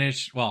start to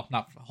finish, well,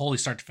 not wholly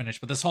start to finish,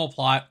 but this whole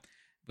plot,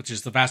 which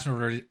is the vast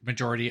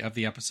majority of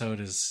the episode,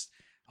 is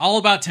all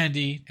about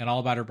Tendi and all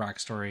about her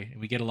backstory, and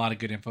we get a lot of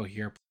good info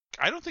here.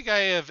 I don't think I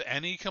have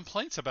any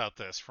complaints about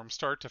this from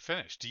start to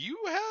finish. Do you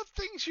have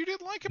things you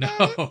didn't like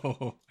about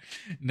it?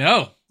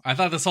 No. I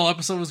thought this whole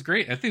episode was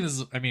great. I think this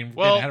is,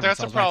 that's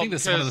a problem, I think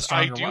this is one of the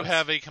stronger I do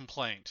have a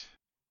complaint.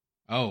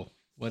 Oh,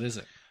 what is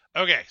it?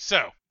 Okay,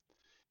 so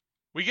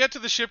we get to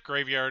the ship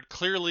graveyard.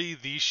 Clearly,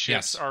 these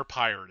ships are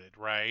pirated,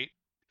 right?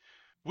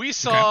 We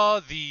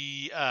saw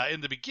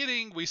in the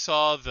beginning, we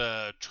saw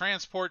the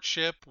transport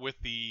ship with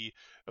the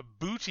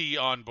booty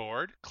on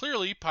board.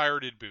 Clearly,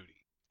 pirated booty.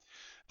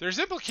 There's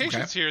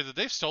implications here that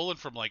they've stolen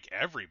from like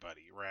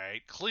everybody,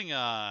 right?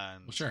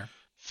 Klingons, well, sure.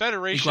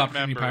 Federation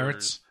members,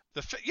 pirates.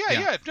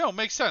 No,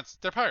 makes sense.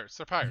 They're pirates.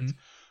 Mm-hmm.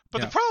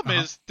 But the problem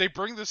is they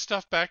bring this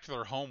stuff back to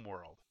their home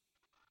world.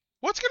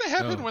 What's going to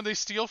happen when they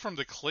steal from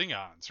the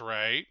Klingons,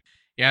 right?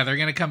 Yeah, they're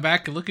going to come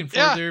back looking for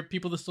their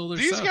people that stole their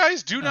stuff. These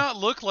guys do not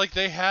look like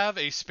they have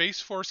a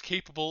space force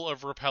capable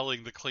of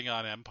repelling the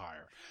Klingon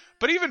Empire.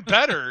 But even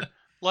better,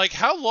 like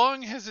how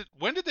long has it...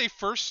 When did they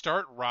first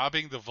start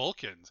robbing the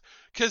Vulcans?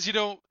 Because,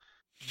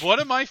 one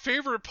of my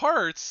favorite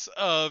parts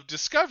of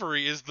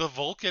Discovery is the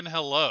Vulcan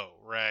hello,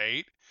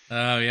 right?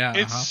 Oh yeah.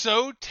 It's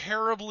so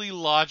terribly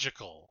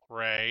logical,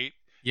 right?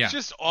 Yeah. It's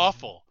just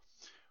awful.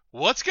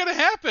 What's going to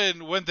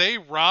happen when they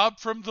rob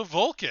from the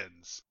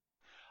Vulcans?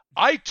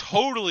 I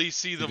totally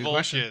see the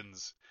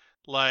Vulcans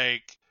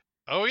like,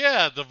 oh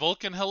yeah, the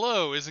Vulcan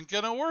hello isn't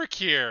going to work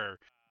here.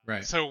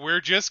 Right. So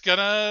we're just going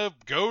to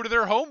go to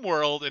their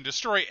homeworld and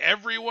destroy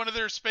every one of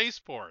their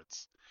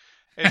spaceports.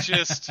 It's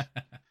just,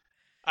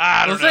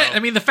 I don't know. I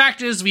mean, the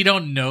fact is we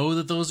don't know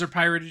that those are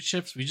pirated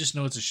ships. We just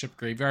know it's a ship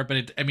graveyard.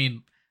 But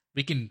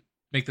we can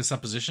make the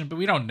supposition, but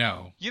we don't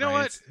know. You know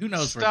what? Who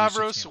knows?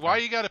 Stavros, why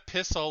you got to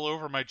piss all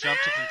over my jump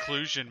to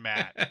conclusion,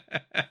 Matt?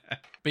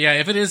 But yeah,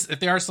 if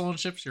they are stolen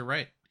ships, you're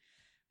right.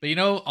 But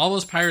all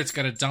those pirates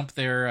got to dump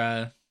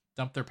their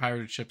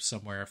pirated ships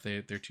somewhere if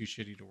they're too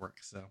shitty to work.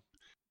 So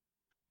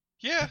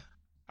yeah,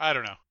 I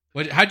don't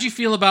know. How'd you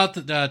feel about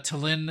the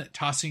T'Lyn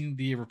tossing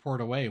the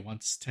report away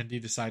once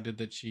Tendi decided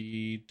that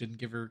she didn't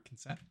give her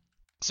consent?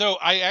 So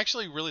I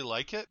actually really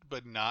like it,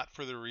 but not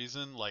for the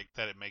reason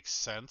that it makes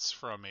sense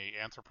from a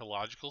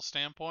anthropological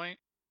standpoint.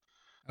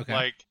 Okay.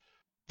 Like,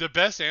 the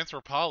best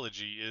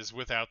anthropology is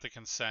without the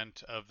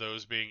consent of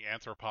those being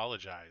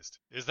anthropologized.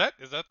 Is that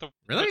the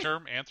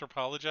term,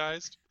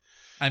 anthropologized?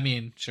 I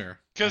mean, sure.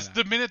 Because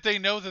the minute they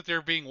know that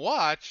they're being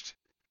watched,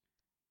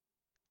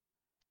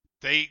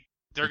 they're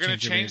going to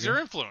change their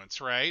influence,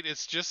 right?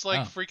 It's just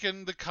like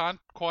freaking the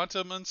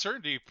quantum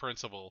uncertainty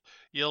principle.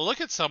 You look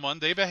at someone,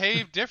 they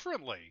behave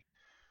differently.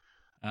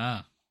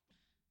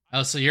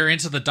 Oh, so you're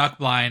into the duck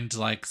blind,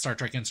 like Star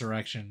Trek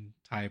Insurrection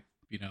type,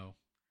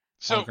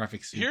 So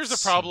holographic suits. Here's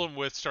the problem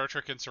with Star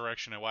Trek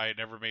Insurrection and why it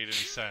never made any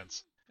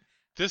sense.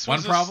 This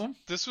was a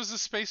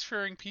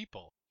spacefaring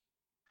people.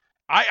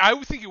 I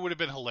would think it would have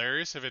been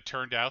hilarious if it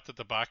turned out that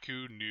the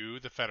Baku knew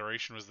the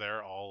Federation was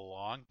there all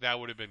along. That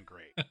would have been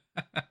great.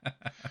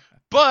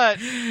 But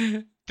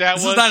that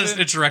was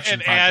not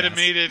an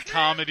animated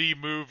comedy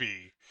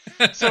movie.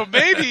 So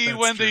maybe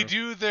when they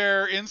do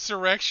their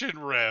insurrection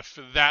riff,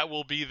 that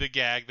will be the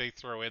gag they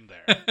throw in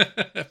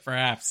there.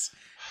 Perhaps.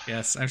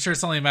 Yes, I'm sure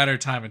it's only a matter of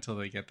time until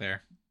they get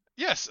there.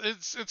 Yes,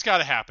 it's got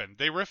to happen.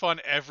 They riff on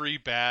every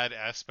bad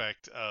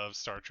aspect of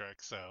Star Trek,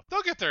 so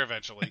they'll get there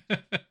eventually.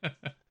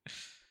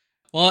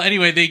 Well,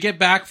 anyway, they get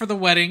back for the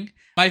wedding.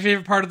 My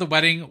favorite part of the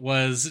wedding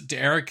was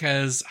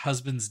D'Erica's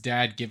husband's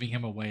dad giving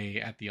him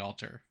away at the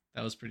altar.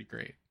 That was pretty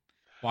great.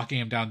 Walking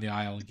him down the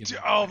aisle and giving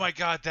him away. My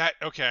God,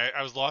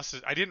 I was lost.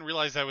 I didn't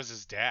realize that was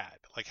his dad.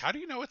 Like, how do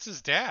you know it's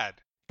his dad?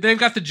 They've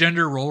got the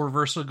gender role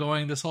reversal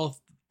going this whole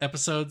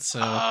episode, so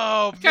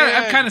I'm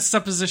kind of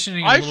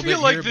suppositioning a little bit here. I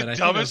feel like the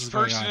dumbest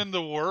person in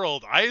the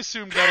world. I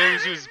assumed that it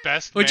was his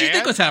best man. What do you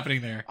think was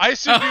happening there? I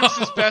assumed it was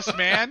his best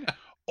man,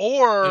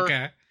 or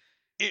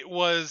it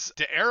was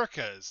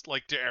D'Erica's.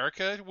 Like,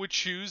 D'Erica would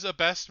choose a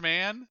best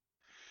man,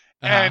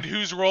 and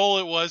whose role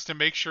it was to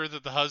make sure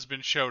that the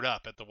husband showed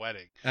up at the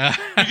wedding.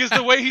 Because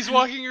the way he's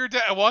walking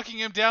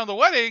him down the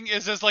wedding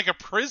is as like a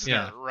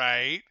prisoner,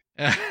 right?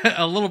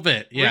 A little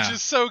bit, yeah. Which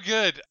is so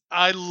good.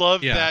 I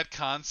love that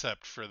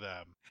concept for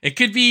them. It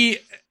could be,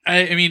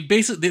 I mean,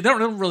 basically, they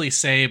don't really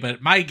say,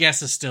 but my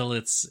guess is still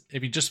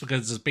just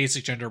because it's a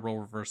basic gender role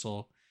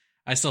reversal,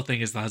 I still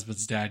think it's the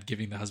husband's dad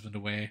giving the husband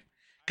away.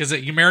 Because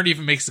Merritt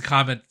even makes the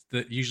comment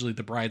that usually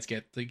the brides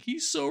get, like,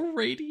 he's so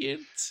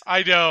radiant.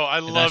 I know. I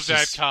love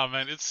that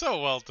comment. It's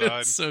so well done.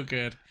 It's so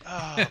good.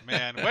 Oh,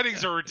 man.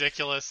 Weddings are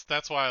ridiculous.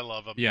 That's why I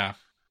love them. Yeah.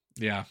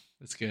 Yeah.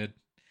 It's good.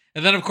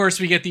 And then, of course,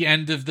 we get the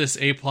end of this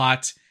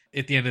A-plot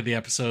at the end of the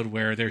episode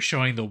where they're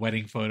showing the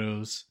wedding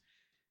photos.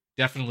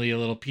 Definitely a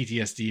little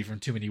PTSD from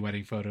too many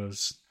wedding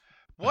photos.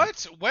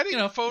 What?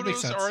 Wedding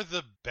photos are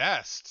the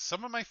best.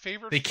 Some of my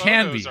favorite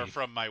photos are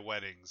from my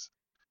weddings.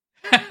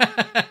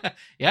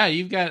 Yeah,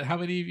 you've got, how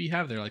many of you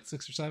have there? Like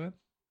 6 or 7?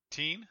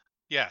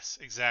 Yes,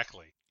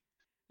 exactly.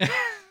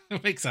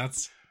 Makes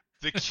sense.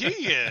 The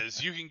key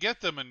is you can get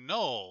them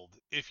annulled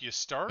if you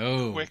start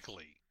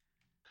quickly.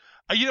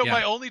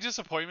 My only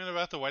disappointment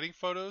about the wedding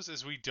photos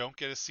is we don't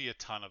get to see a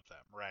ton of them,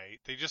 right?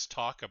 They just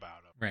talk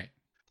about them. Right.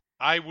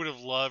 I would have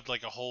loved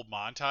like a whole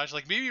montage,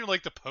 like maybe even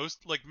like the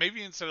post, like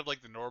maybe instead of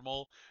like the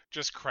normal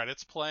just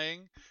credits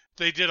playing,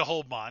 they did a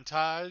whole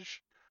montage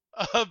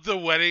of the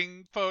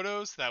wedding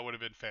photos. That would have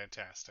been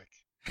fantastic.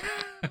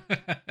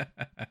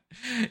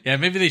 Yeah,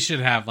 maybe they should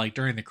have like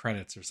during the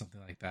credits or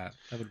something like that.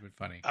 That would have been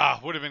funny.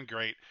 Would have been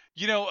great.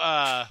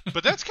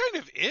 But that's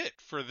kind of it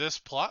for this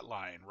plot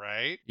line,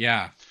 right?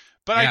 Yeah.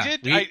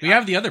 But yeah. We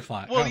have the other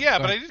plot. Well,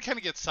 but I did kind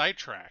of get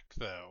sidetracked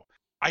though.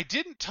 I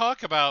didn't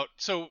talk about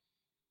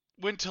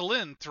when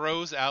T'Lyn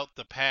throws out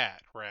the pad,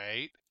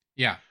 right?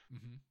 Yeah.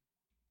 Mm-hmm.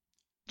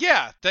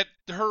 Yeah, that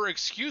her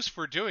excuse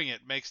for doing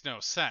it makes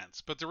no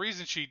sense. But the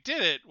reason she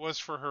did it was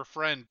for her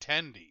friend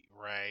Tendi,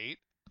 right?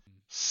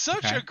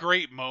 Such a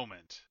great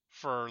moment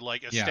for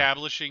like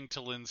establishing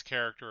T'Lyn's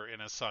character in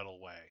a subtle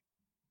way.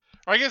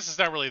 Or I guess it's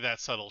not really that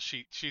subtle.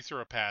 She threw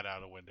a pad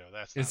out a window.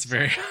 It's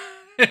very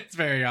it's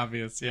very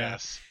obvious. Yeah.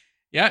 Yes.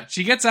 Yeah,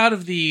 she gets out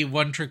of the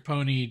one-trick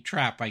pony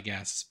trap, I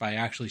guess, by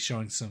actually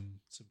showing some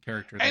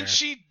character there. And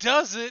she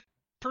does it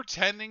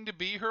pretending to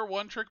be her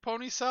one-trick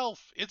pony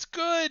self. It's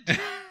good.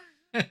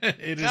 It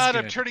is God,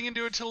 good. I'm turning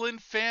into a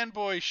Talin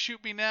fanboy.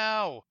 Shoot me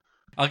now.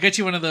 I'll get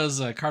you one of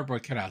those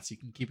cardboard cutouts. You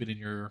can keep it in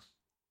your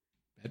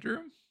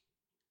bedroom.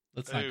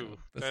 Let's not go.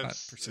 Let's not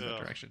pursue that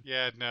direction.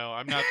 Yeah, no,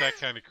 I'm not that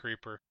kind of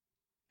creeper.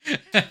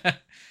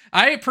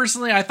 I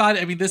thought,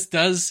 I mean, this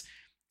does,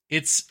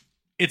 it's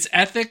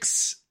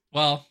ethics.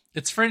 Well,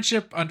 it's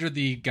friendship under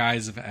the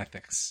guise of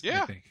ethics.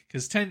 Yeah. I think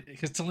because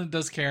Talin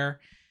does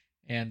care,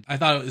 and I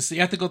thought it was the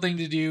ethical thing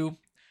to do.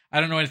 I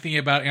don't know anything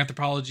about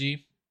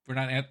anthropology.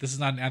 This is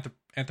not an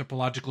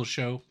anthropological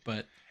show,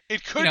 but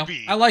it could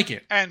be. I like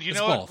it. And you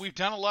know what? Both. We've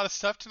done a lot of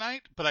stuff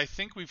tonight, but I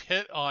think we've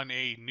hit on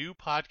a new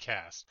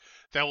podcast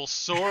that will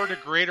soar to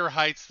greater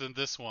heights than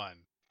this one.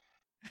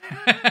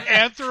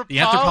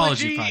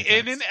 Anthropology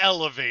in an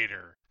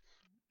elevator.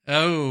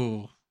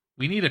 Oh,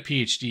 we need a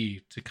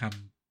PhD to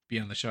come be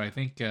on the show. I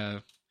think.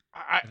 I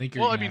think.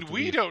 Well, I mean,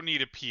 we don't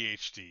need a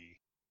PhD,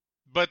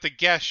 but the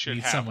guest should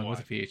have someone one. with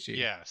a PhD.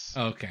 Yes.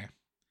 Oh, okay.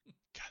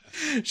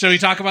 God, shall we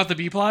talk about the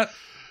B plot?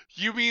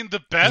 You mean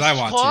the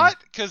best plot?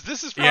 Because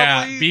this is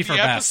probably B the for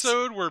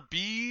episode best. where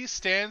B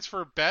stands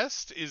for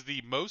best is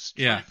the most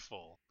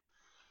truthful.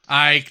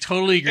 I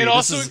totally agree. It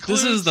also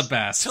includes this is the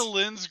best.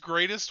 Talin's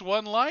greatest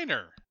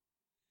one-liner.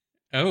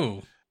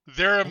 Oh.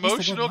 Their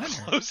emotional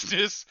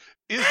closeness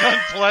is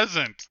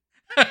unpleasant.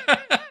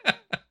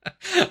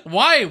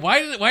 Why?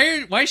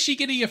 Why is she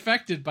getting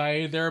affected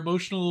by their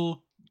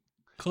emotional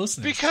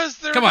closeness? Because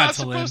they're not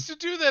supposed to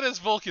do that as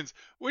Vulcans,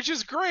 which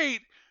is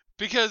great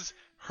because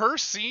her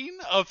scene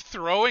of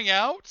throwing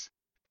out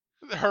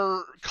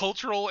her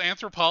cultural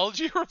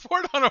anthropology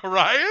report on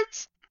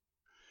Orions,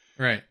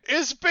 right,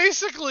 is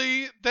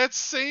basically that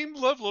same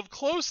level of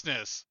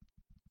closeness,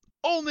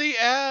 only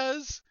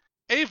as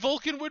a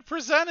Vulcan would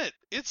present it.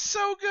 It's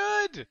so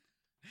good.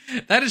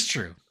 That is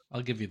true.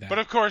 I'll give you that. But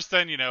of course,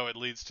 then, it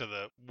leads to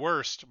the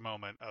worst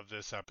moment of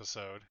this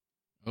episode.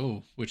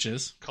 Oh, which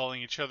is?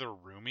 Calling each other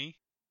roomie.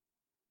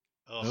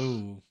 Ugh.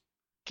 Oh.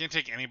 Can't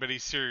take anybody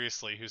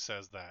seriously who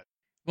says that.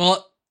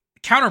 Well,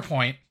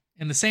 counterpoint,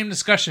 in the same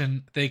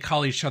discussion, they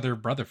call each other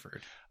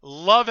Brotherford.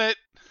 Love it.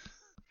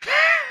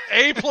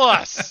 A+.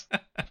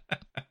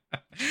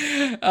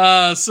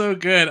 So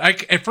good.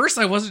 At first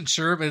I wasn't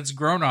sure, but it's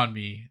grown on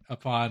me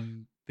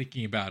upon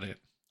thinking about it.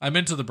 I'm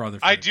into the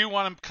Brotherford. I do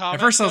want to comment.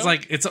 At first I was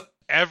like,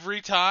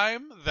 every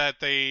time that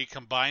they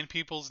combine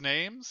people's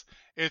names,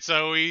 it's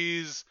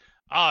always,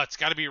 it's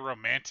got to be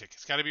romantic.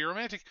 It's got to be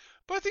romantic.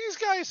 But these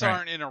guys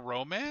aren't in a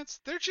romance.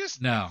 They're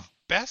just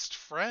best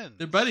friends.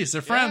 They're buddies.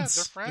 They're friends.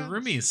 They're friends. They're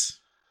roomies.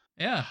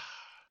 Yeah.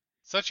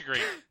 Such a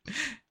great...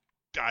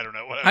 I don't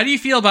know. Whatever. How do you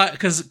feel about...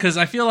 Because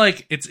I feel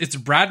like it's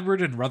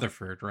Bradward and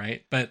Rutherford,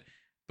 right? But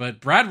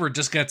Bradward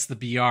just gets the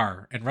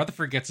BR, and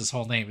Rutherford gets his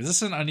whole name. Is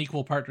this an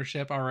unequal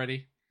partnership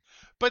already?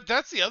 But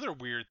that's the other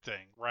weird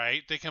thing,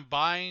 right? They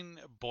combine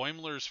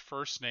Boimler's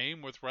first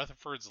name with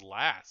Rutherford's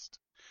last.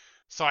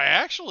 So I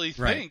actually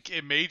think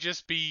it may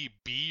just be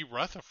B.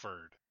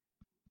 Rutherford.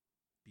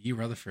 B.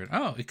 Rutherford.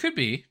 Oh, it could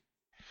be.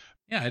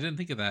 Yeah, I didn't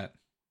think of that.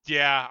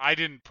 Yeah, I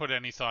didn't put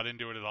any thought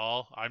into it at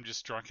all. I'm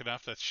just drunk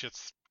enough that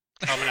shit's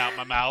coming out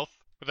my mouth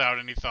without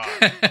any thought.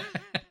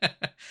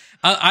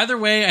 Either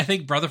way, I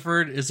think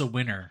Rutherford is a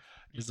winner.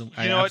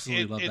 I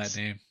absolutely love that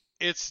name.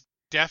 It's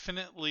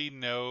definitely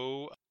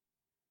no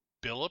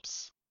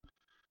Billups,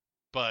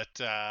 but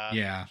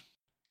yeah.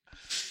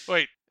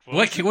 Wait,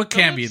 what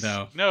can be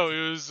though? No,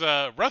 it was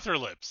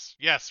Rutherlips.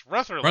 Yes,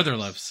 Rutherlips.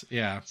 Rutherlips,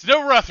 yeah. It's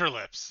no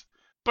Rutherlips,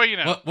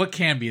 but what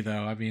can be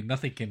though? I mean,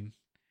 nothing can.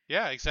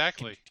 Yeah,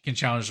 exactly. Can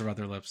challenge the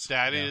Rutherlips.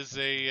 That is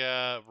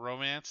a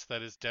romance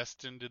that is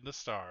destined in the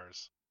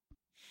stars.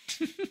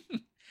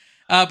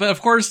 But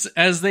of course,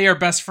 as they are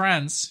best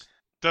friends,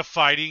 the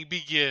fighting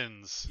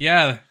begins.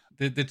 Yeah,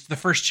 the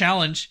first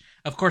challenge,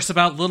 of course,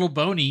 about Little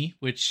Boney,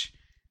 which,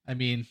 I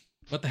mean,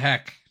 what the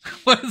heck?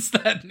 What does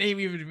that name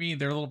even mean?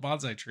 Their little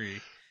bonsai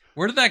tree.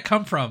 Where did that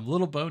come from?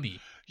 Little Boney.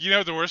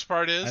 The worst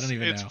part is, I don't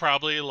even know.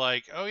 Probably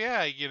like, oh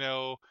yeah,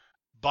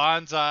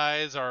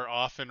 bonsais are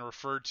often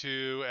referred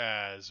to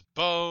as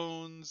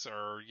bones,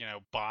 or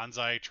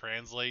bonsai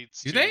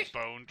translates to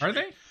bone tree. Are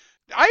they?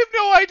 I have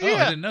no idea. Oh,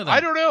 I didn't know that. I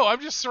don't know.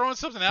 I'm just throwing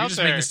something out just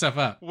there. Making stuff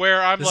up.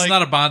 Where I'm this like, is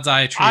not a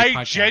bonsai tree I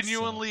podcast,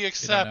 genuinely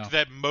accept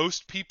that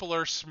most people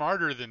are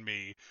smarter than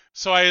me,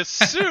 so I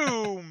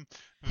assume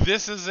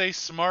this is a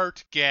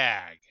smart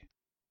gag.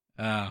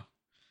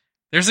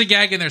 There's a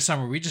gag in there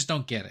somewhere. We just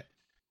don't get it.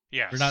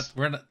 Yes.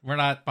 We're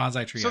not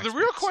bonsai tree. So experts. The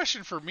real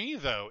question for me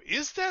though,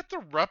 is that the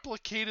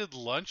replicated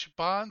lunch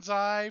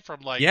bonsai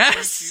from 3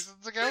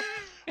 seasons ago?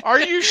 Are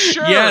you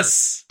sure?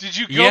 Yes. Did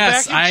you go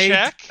back and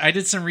check? I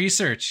did some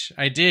research.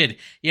 I did.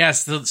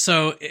 Yes.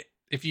 So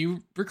if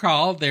you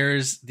recall,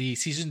 there's the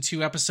season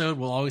 2 episode.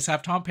 We'll always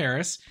have Tom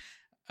Paris.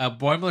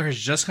 Boimler has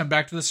just come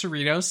back to the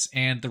Cerritos,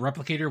 and the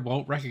replicator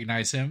won't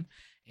recognize him.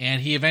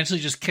 And he eventually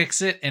just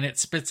kicks it, and it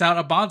spits out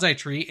a bonsai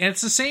tree, and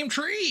it's the same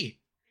tree.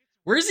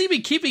 Where's he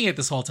been keeping it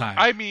this whole time?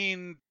 I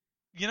mean,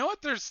 you know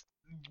what?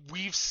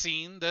 We've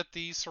seen that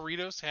the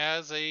Cerritos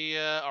has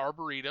a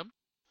arboretum.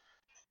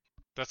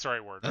 That's the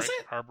right word, Does right?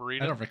 it? I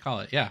Arboretum. don't recall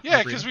it. Yeah. Yeah,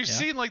 because Arboretum, we've yeah.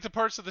 seen like the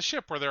parts of the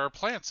ship where there are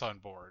plants on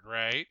board,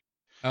 right?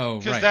 Oh,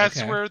 Because right. that's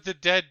Okay. where the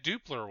dead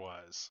Dupler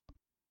was.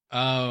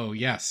 Oh,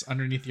 yes.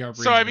 Underneath the So I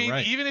Arboretum. You're mean,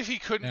 right. even if he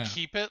couldn't Yeah.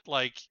 keep it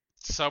like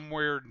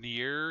somewhere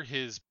near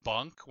his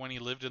bunk when he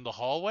lived in the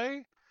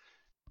hallway,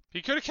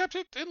 he could have kept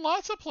it in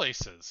lots of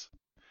places.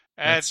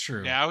 And That's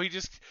true. now he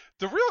just.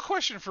 The real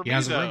question for He me,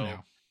 has a room though,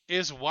 now.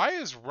 is why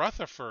is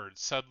Rutherford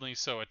suddenly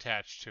so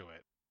attached to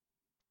it?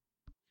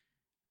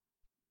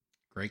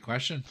 Great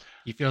question.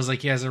 He feels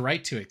like he has a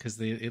right to it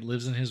because it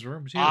lives in his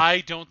room, too.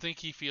 I don't think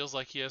he feels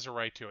like he has a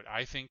right to it.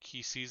 I think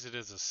he sees it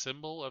as a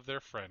symbol of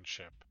their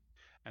friendship.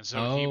 And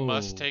so he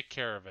must Oh, take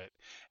care of it.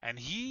 And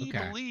he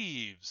okay.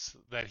 believes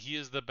that he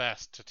is the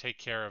best to take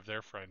care of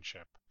their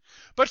friendship.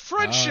 But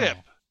friendship,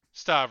 Oh,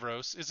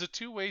 Stavros, is a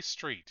two-way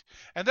street.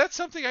 And that's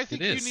something I it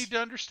think you is. need to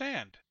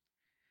understand.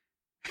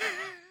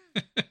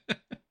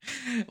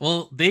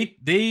 Well,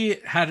 they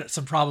had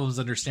some problems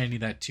understanding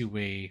that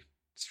two-way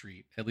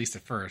street, at least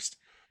at first.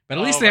 But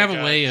at least Oh they my have a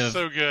God, way of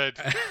so good.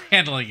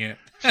 handling it.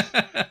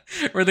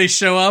 Where they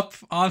show up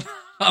on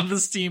the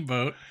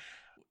steamboat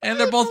and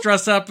they're both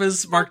dressed up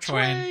as Mark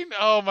Twain.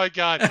 Oh my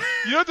God.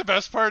 You know what the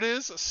best part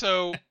is?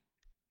 So,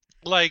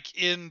 like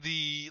in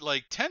the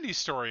like Tendy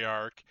story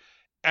arc,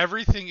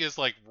 everything is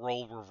like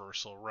role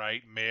reversal,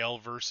 right? Male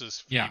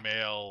versus Yeah.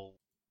 female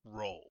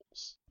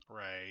roles,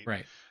 right?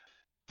 Right.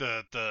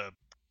 The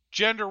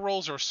gender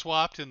roles are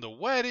swapped in the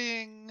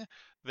wedding.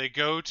 They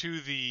go to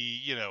the,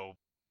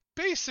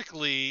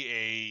 basically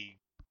a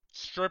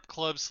strip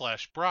club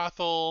 /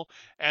 brothel,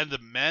 and the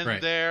men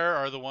Right. there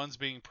are the ones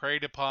being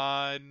preyed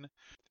upon.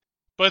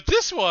 But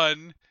this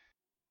one,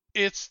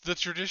 it's the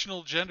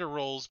traditional gender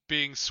roles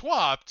being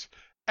swapped,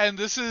 and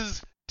this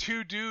is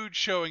two dudes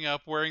showing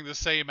up wearing the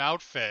same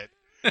outfit,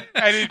 and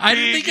it I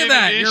being didn't think of an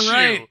that. issue. You're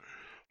right.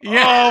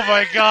 Yeah. Oh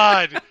my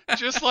God.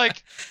 Just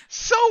like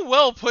so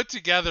well put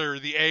together,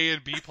 the A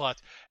and B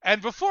plots.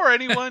 And before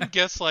anyone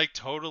gets like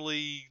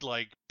totally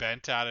like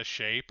bent out of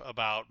shape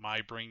about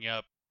my bringing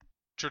up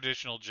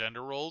traditional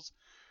gender roles,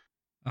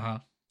 Uh-huh.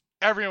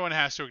 everyone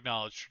has to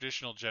acknowledge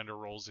traditional gender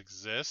roles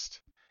exist.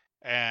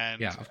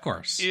 And Yeah, of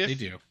course. if They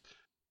do.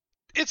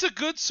 it's a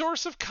good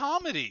source of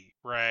comedy,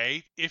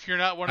 right? If you're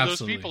not one of those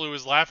Absolutely. people who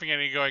is laughing at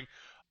it and going,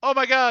 "Oh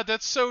my God,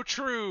 that's so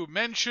true.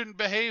 Men shouldn't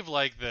behave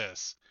like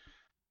this."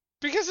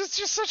 Because it's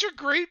just such a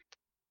great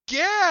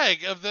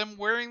gag of them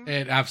wearing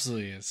It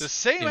absolutely is. the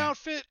same Yeah.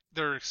 outfit.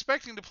 They're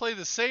expecting to play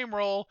the same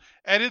role,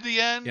 and in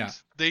the end, Yeah.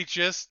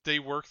 they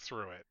work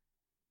through it.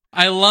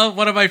 I love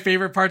one of my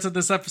favorite parts of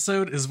this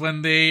episode is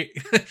when they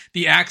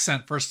the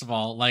accent, first of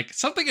all, like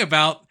something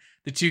about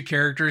the two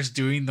characters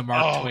doing the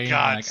Mark Twain,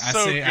 God, like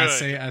so good.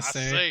 I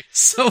say.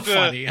 So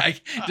funny.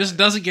 Just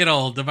doesn't get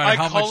old no matter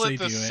how much they do it. I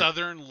call it the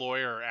Southern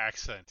lawyer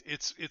accent.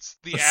 It's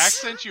the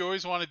accent you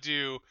always want to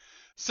do.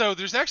 So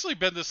there's actually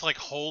been this like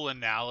whole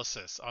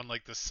analysis on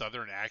like the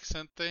Southern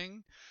accent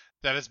thing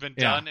that has been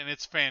done, and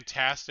it's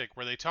fantastic,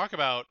 where they talk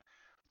about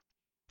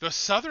the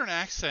Southern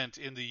accent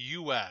in the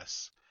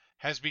U.S.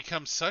 has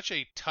become such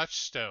a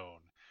touchstone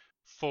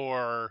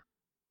for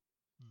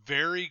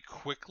very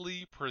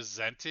quickly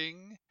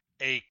presenting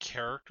a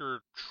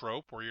character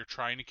trope where you're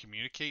trying to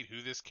communicate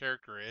who this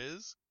character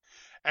is.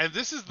 And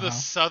this is the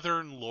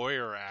Southern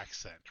lawyer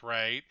accent,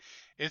 right?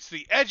 It's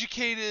the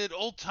educated,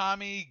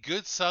 old-timey,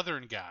 good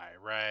Southern guy,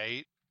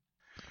 right?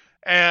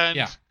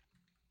 And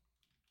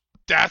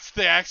that's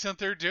the accent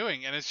they're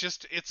doing. And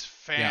it's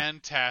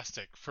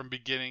fantastic from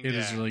beginning to end. It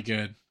is really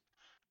good.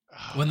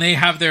 When they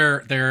have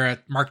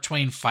their Mark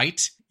Twain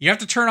fight, you have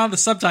to turn on the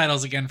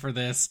subtitles again for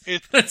this.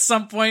 At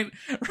some point,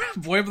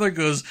 Boimler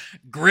goes,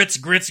 grits,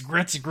 grits,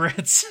 grits,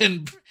 grits,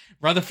 and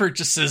Rutherford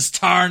just says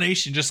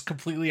tarnation, just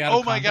completely out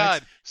of context. Oh my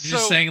God.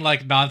 Just saying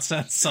like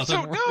nonsense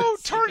Southern words. No,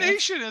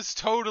 tarnation is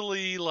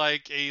totally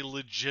like a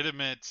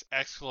legitimate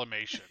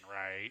exclamation,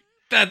 right?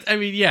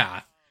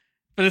 Yeah.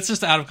 But it's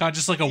just out of context,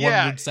 just like a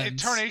one-word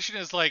sentence. Tarnation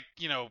is like,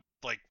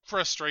 like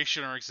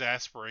frustration or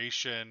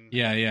exasperation.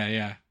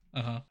 Yeah.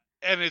 Uh-huh.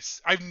 And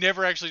I've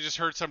never actually just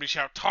heard somebody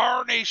shout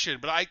tarnation,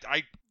 but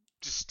I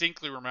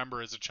distinctly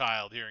remember as a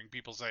child hearing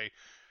people say,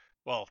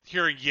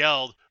 hearing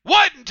yelled,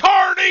 "What in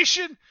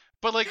tarnation?"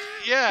 But like,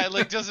 yeah, it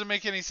like doesn't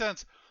make any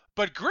sense.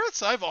 But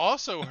grits I've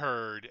also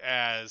heard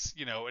as,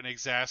 an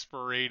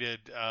exasperated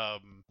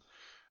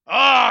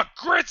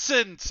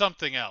gritsin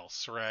something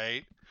else,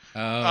 right?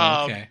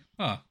 Oh, okay.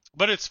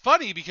 But it's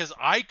funny because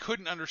I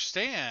couldn't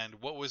understand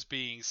what was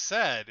being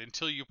said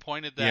until you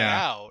pointed that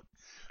out.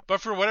 But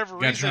for whatever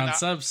reason,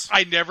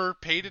 I never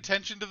paid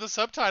attention to the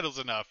subtitles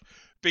enough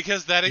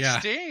because that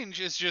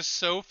exchange is just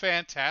so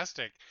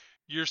fantastic.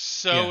 You're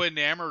so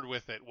enamored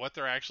with it. What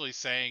they're actually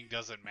saying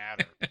doesn't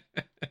matter.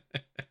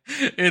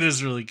 It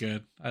is really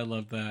good. I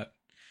love that.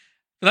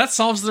 That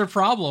solves their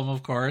problem,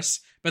 of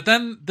course. But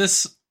then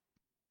this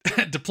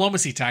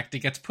diplomacy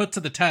tactic gets put to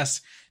the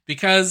test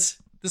because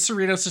the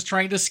Cerritos is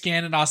trying to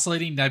scan an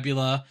oscillating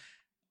nebula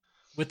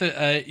with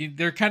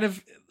they're kind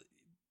of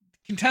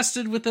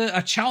contested with a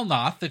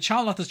Chalnoth. The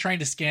Chalnoth is trying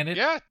to scan it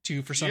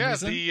too for some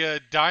reason. Yeah,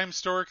 the dime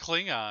store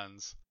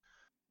Klingons.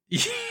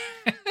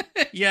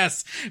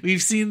 Yes,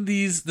 we've seen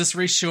this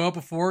race show up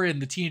before in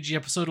the TNG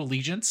episode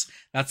Allegiance.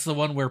 That's the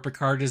one where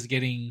Picard is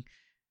getting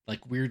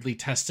like weirdly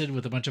tested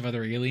with a bunch of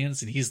other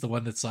aliens, and he's the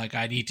one that's like,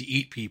 I need to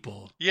eat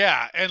people.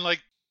 Yeah, and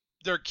like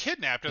they're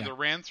kidnapped and Yeah. they're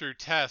ran through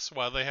tests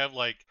while they have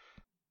like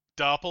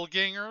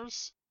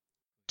doppelgangers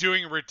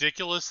doing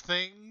ridiculous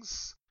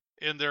things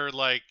in their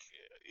like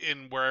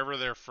in wherever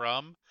they're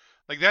from.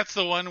 Like that's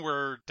the one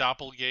where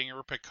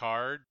doppelganger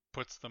Picard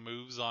puts the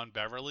moves on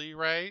Beverly,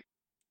 right?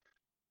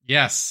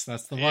 Yes,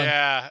 that's the one.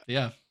 Yeah.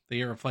 Yeah, they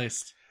get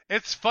replaced.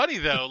 It's funny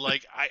though,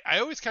 like I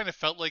always kind of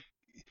felt like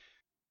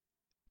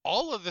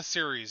all of the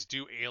series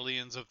do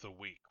aliens of the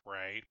week,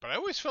 right? But I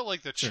always felt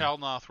like the Sure.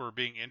 Chalnoth were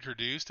being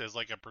introduced as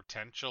like a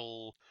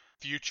potential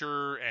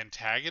future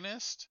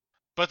antagonist,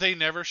 but they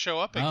never show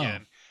up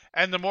again.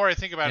 And the more I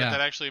think about it, Yeah.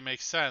 that actually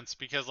makes sense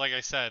because, like I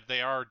said,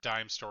 they are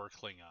dime store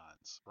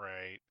Klingons,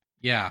 right?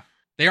 Yeah,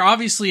 they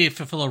obviously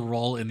fulfill a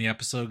role in the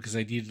episode because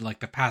they needed like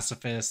the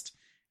pacifist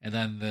and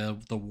then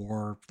the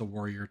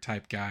warrior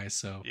type guy.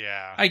 So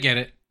Yeah. I get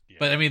it. Yeah.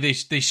 But I mean, they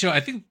show. I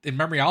think in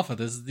Memory Alpha,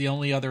 this is the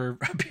only other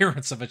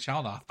appearance of a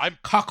Chalnoth. I'm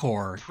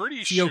Cockor.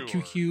 pretty sure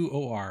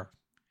Coqqor.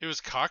 it was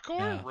Cockor.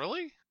 Yeah.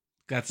 Really?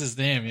 That's his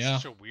name. Yeah.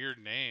 Such a weird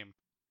name.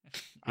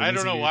 It I is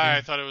don't a know weird why name.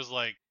 I thought it was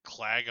like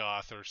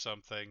Clagoth or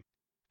something.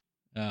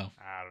 Oh.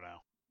 I don't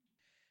know.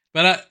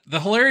 But the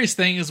hilarious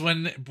thing is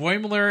when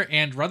Boimler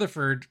and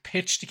Rutherford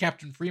pitch to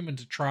Captain Freeman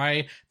to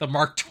try the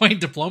Mark Twain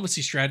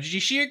diplomacy strategy,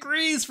 she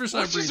agrees for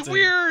some Which reason. is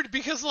weird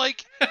because,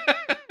 like,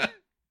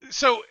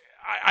 so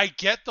I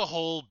get the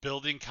whole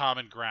building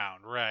common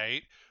ground,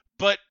 right?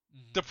 But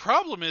the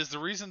problem is the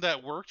reason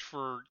that worked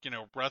for,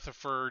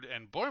 Rutherford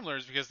and Boimler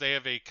is because they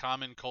have a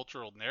common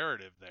cultural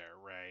narrative there,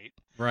 right?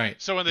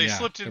 Right. So when they Yeah,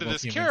 slipped they're into both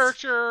this humans.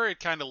 character, it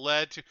kind of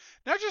led to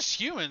not just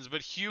humans,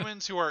 but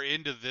humans who are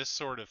into this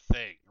sort of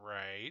thing,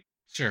 right?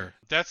 Sure.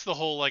 That's the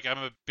whole, like, I'm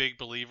a big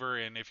believer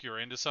in if you're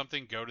into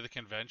something, go to the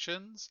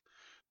conventions.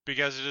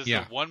 Because it is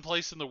Yeah. the one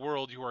place in the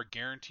world you are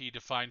guaranteed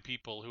to find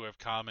people who have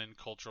common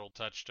cultural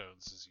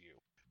touchstones as you.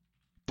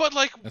 But,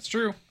 like, That's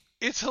true.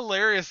 it's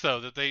hilarious,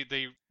 though, that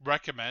they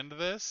recommend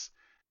this.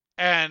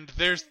 And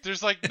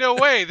there's like no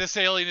way this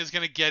alien is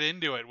going to get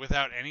into it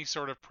without any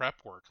sort of prep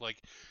work. Like,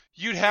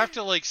 you'd have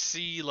to, like,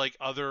 see, like,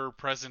 other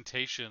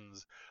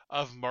presentations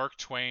of Mark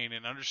Twain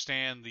and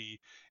understand the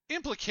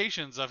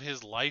implications of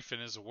his life and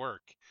his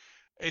work.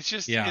 It's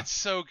just, It's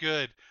so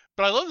good.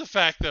 But I love the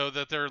fact, though,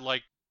 that their,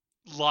 like,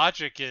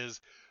 logic is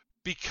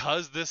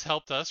because this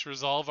helped us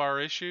resolve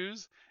our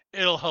issues,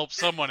 it'll help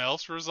someone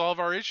else resolve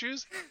our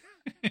issues.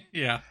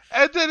 Yeah.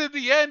 And then in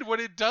the end, when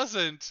it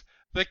doesn't,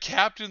 the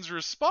captain's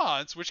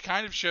response, which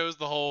kind of shows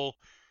the whole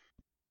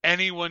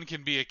anyone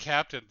can be a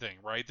captain thing,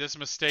 right? This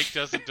mistake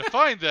doesn't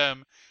define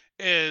them,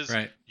 is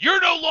Right.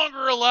 You're no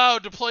longer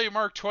allowed to play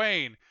Mark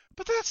Twain.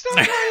 But that's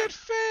not why it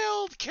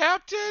failed,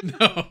 Captain.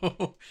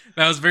 No.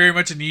 That was very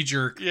much a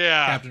knee-jerk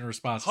captain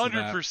response.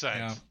 100%.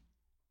 Yeah.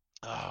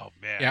 Oh,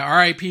 man. Yeah,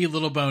 R.I.P.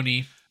 Little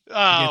Boney.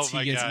 Oh, He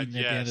my gets God, eaten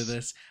at the end of yes.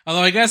 this. Although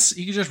I guess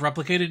you could just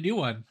replicate a new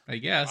one. I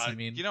guess. I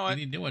mean, you know what?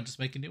 you need a new one. Just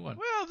make a new one.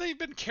 Well, they've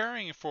been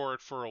caring for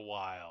it for a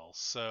while,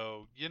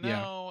 so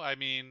I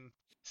mean,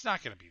 it's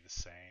not going to be the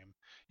same.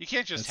 You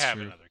can't just That's have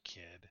true. another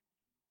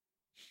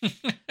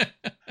kid.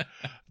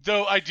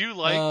 Though I do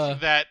like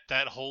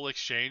that whole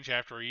exchange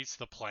after he eats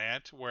the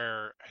plant,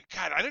 where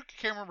God, I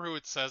can't remember who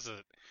it says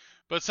it,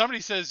 but somebody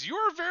says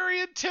you're very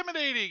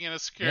intimidating in a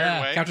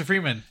scared way. Captain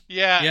Freeman.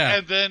 Yeah,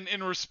 and then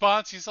in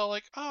response, he's all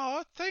like,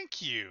 "Oh,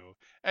 thank you,"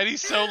 and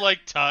he's so like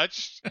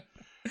touched.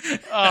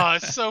 Oh,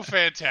 it's so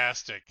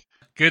fantastic.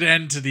 Good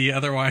end to the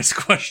otherwise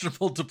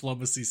questionable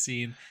diplomacy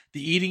scene.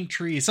 The eating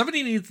tree.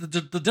 Somebody needs the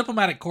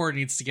diplomatic corps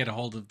needs to get a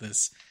hold of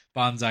this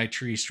bonsai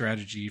tree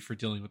strategy for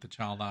dealing with the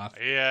Chalnoth.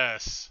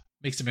 Yes.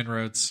 Make some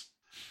inroads.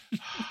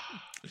 But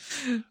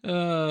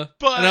and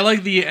I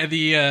like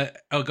the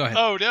oh, go ahead.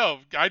 Oh no,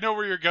 I know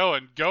where you're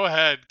going. Go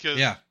ahead, because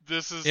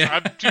this is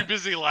I'm too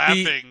busy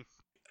laughing.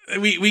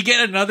 We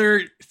get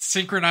another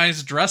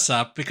synchronized dress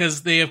up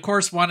because they of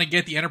course want to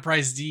get the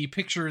Enterprise D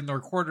picture in their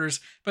quarters,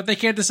 but they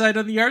can't decide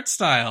on the art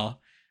style.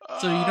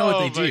 So you know what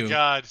they do? Oh my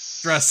God,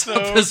 dress so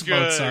up as good.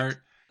 Mozart.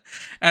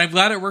 And I'm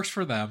glad it works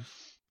for them.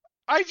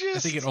 I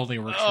think it only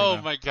works for Oh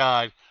them. my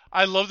God,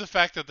 I love the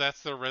fact that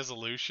that's their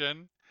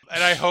resolution.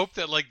 And I hope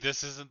that like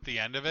this isn't the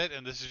end of it,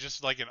 and this is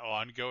just like an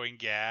ongoing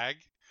gag.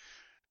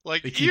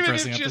 Like They keep even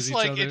dressing if up as just each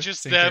like other, it's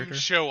just same them character.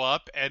 show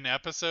up in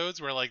episodes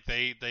where like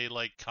they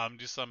like come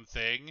to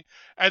something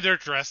and they're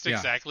dressed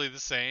exactly the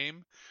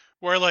same.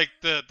 Where like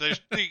the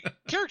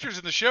characters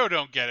in the show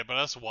don't get it, but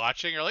us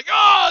watching are like,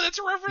 oh, that's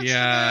a reference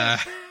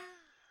to this.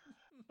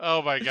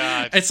 Oh my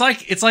God. It's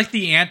like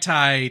the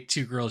anti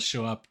two girls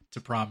show up to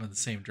prom in the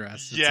same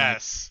dress. It's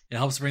yes. like, it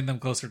helps bring them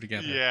closer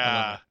together.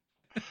 Yeah.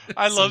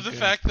 I love so the good.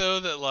 fact though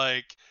that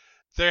like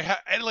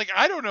and like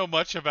I don't know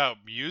much about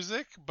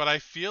music, but I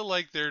feel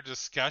like their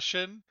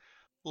discussion,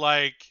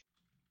 like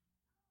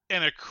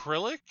an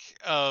acrylic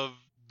of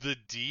the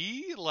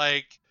D,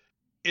 like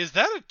is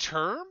that a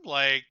term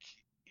like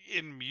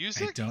in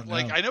music? I don't know.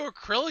 Like I know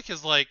acrylic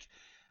is like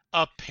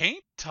A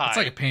paint type? It's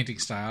like a painting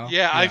style.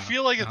 Yeah, I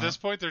feel like at this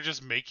point they're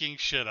just making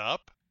shit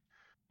up,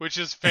 which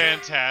is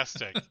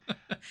fantastic.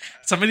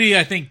 Somebody,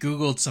 I think,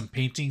 Googled some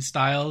painting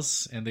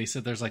styles, and they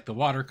said there's like the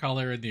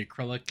watercolor and the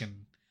acrylic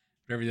and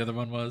whatever the other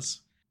one was.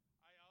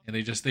 And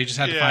they just had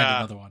to find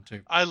another one,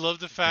 too. I love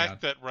the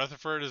fact that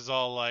Rutherford is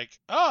all like,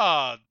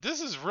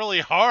 this is really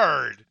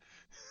hard.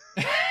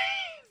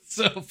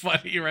 So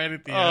funny right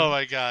at the end. Oh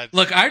my god.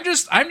 Look, I'm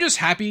just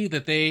happy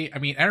that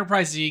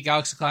Enterprise Z,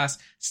 Galaxy class,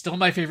 still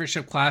my favorite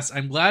ship class.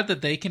 I'm glad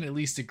that they can at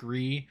least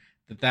agree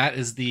that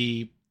is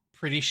the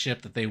pretty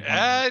ship that they want.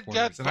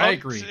 And I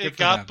agree. It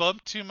got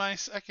bumped to my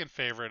second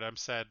favorite, I'm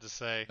sad to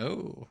say.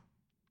 Oh.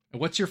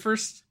 What's your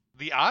first?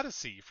 The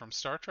Odyssey from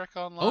Star Trek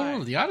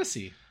Online. Oh, the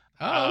Odyssey.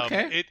 Oh,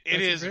 okay.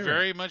 It is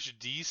very much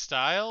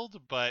D-styled,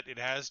 but it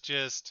has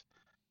just,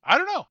 I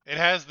don't know, it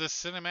has this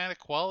cinematic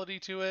quality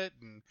to it,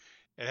 and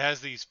it has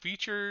these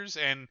features,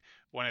 and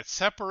when it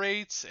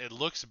separates, it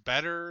looks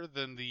better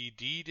than the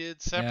D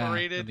did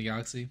separated. Than the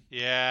Galaxy.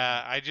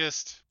 Yeah, I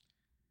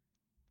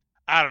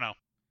don't know.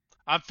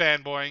 I'm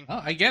fanboying.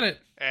 Oh, I get it.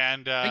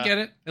 And I get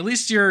it. At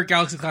least your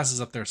Galaxy class is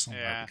up there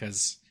somewhere,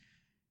 because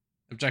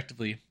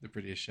objectively, the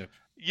prettiest ship.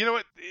 You know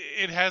what?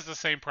 It has the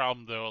same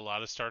problem, though, a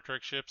lot of Star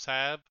Trek ships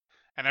have.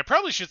 And I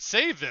probably should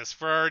save this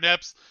for our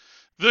next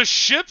The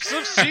Ships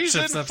of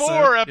Season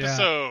 4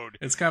 episode.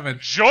 Yeah, it's coming.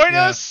 Join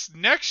us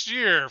next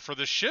year for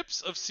The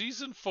Ships of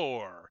Season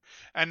 4.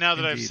 And now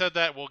that I've said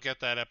that, we'll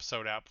get that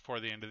episode out before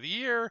the end of the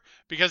year,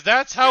 because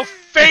that's how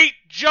fate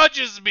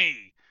judges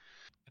me.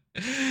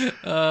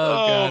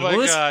 God.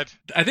 My God.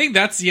 I think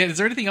that's the end. Is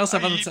there anything else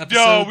about this episode?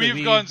 No,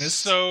 we've gone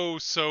so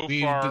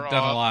far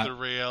off the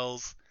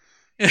rails.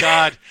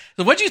 God.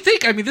 So what do you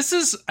think? I mean,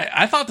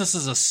 I thought this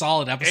is a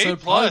solid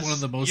episode. Probably one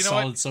of the most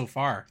solid so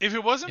far. If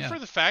it wasn't for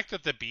the fact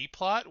that the B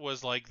plot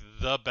was like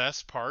the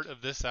best part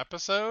of this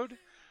episode,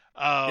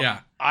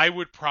 I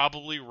would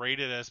probably rate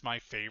it as my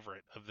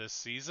favorite of this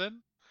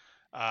season.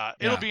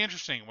 It'll be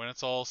interesting when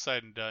it's all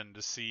said and done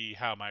to see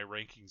how my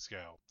rankings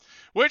go.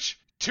 Which,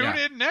 tune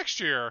in next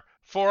year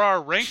for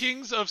our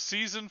rankings of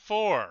Season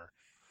 4.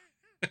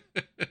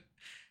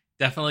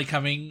 Definitely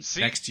coming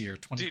next year,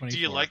 2024. Do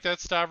you like that,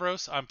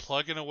 Stavros? I'm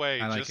plugging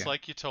away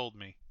like you told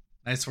me.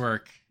 Nice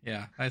work.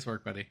 Yeah, nice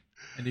work, buddy.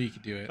 I knew you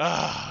could do it.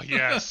 Oh,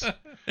 yes.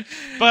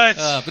 but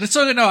it's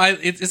so good. No,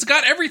 it's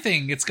got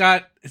everything. It's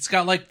got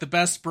like the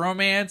best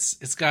bromance.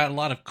 It's got a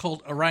lot of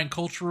Orion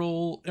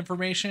cultural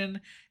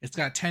information. It's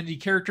got Tendi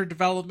character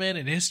development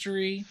and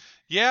history.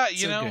 Yeah,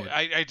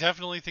 I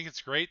definitely think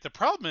it's great. The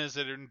problem is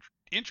that it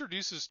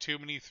introduces too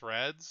many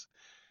threads.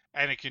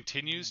 And it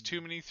continues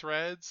too many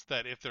threads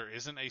that if there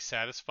isn't a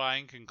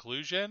satisfying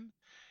conclusion,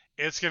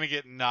 it's going to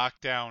get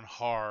knocked down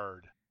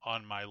hard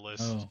on my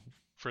list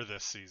for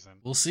this season.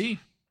 We'll see.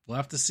 We'll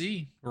have to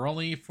see. We're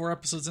only 4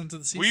 episodes into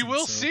the season. We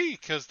will see,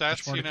 because that's,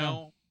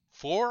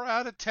 4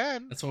 out of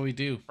 10. That's what we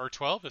do. Or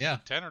 12? Is it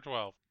 10 or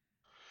 12?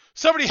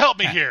 Somebody help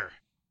me 10. here.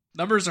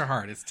 Numbers are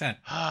hard. It's 10.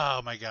 Oh,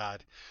 my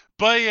God.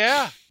 But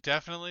yeah,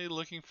 definitely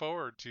looking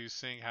forward to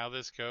seeing how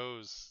this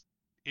goes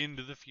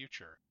into the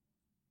future.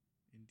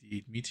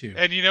 Indeed, me too.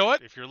 And you know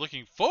what? If you're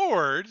looking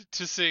forward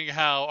to seeing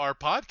how our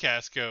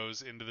podcast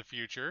goes into the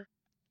future,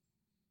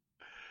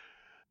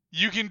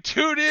 you can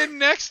tune in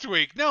next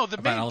week. No, the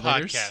main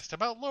podcast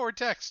about Lower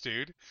Decks,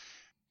 dude.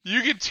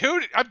 You can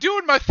tune in. I'm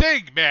doing my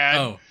thing, man.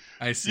 Oh,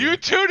 I see. You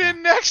tune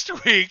in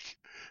next week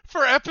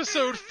for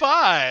episode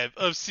 5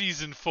 of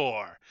season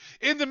 4.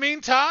 In the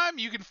meantime,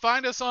 you can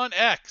find us on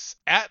X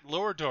at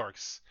Lower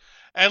Dorks.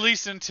 At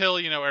least until,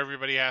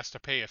 everybody has to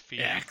pay a fee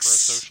for a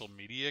social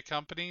media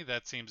company.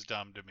 That seems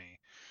dumb to me.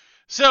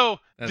 So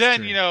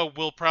then,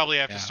 we'll probably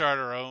have to start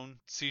our own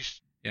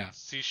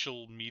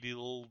social media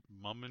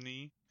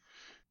mummony.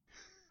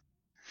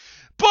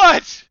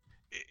 But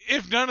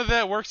if none of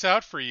that works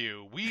out for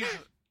you,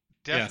 we've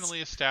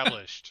definitely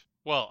established,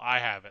 well, I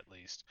have at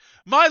least,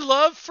 my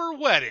love for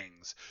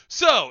weddings.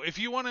 So if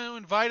you want to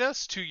invite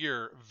us to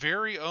your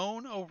very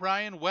own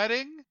Orion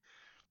wedding,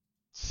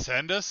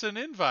 send us an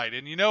invite.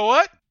 And you know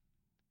what?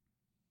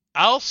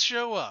 I'll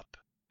show up.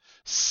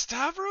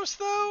 Stavros,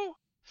 though?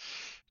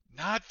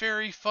 Not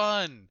very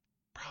fun.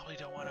 Probably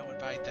don't want to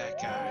invite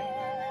that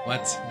guy.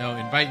 What? No,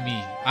 invite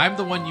me. I'm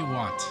the one you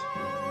want.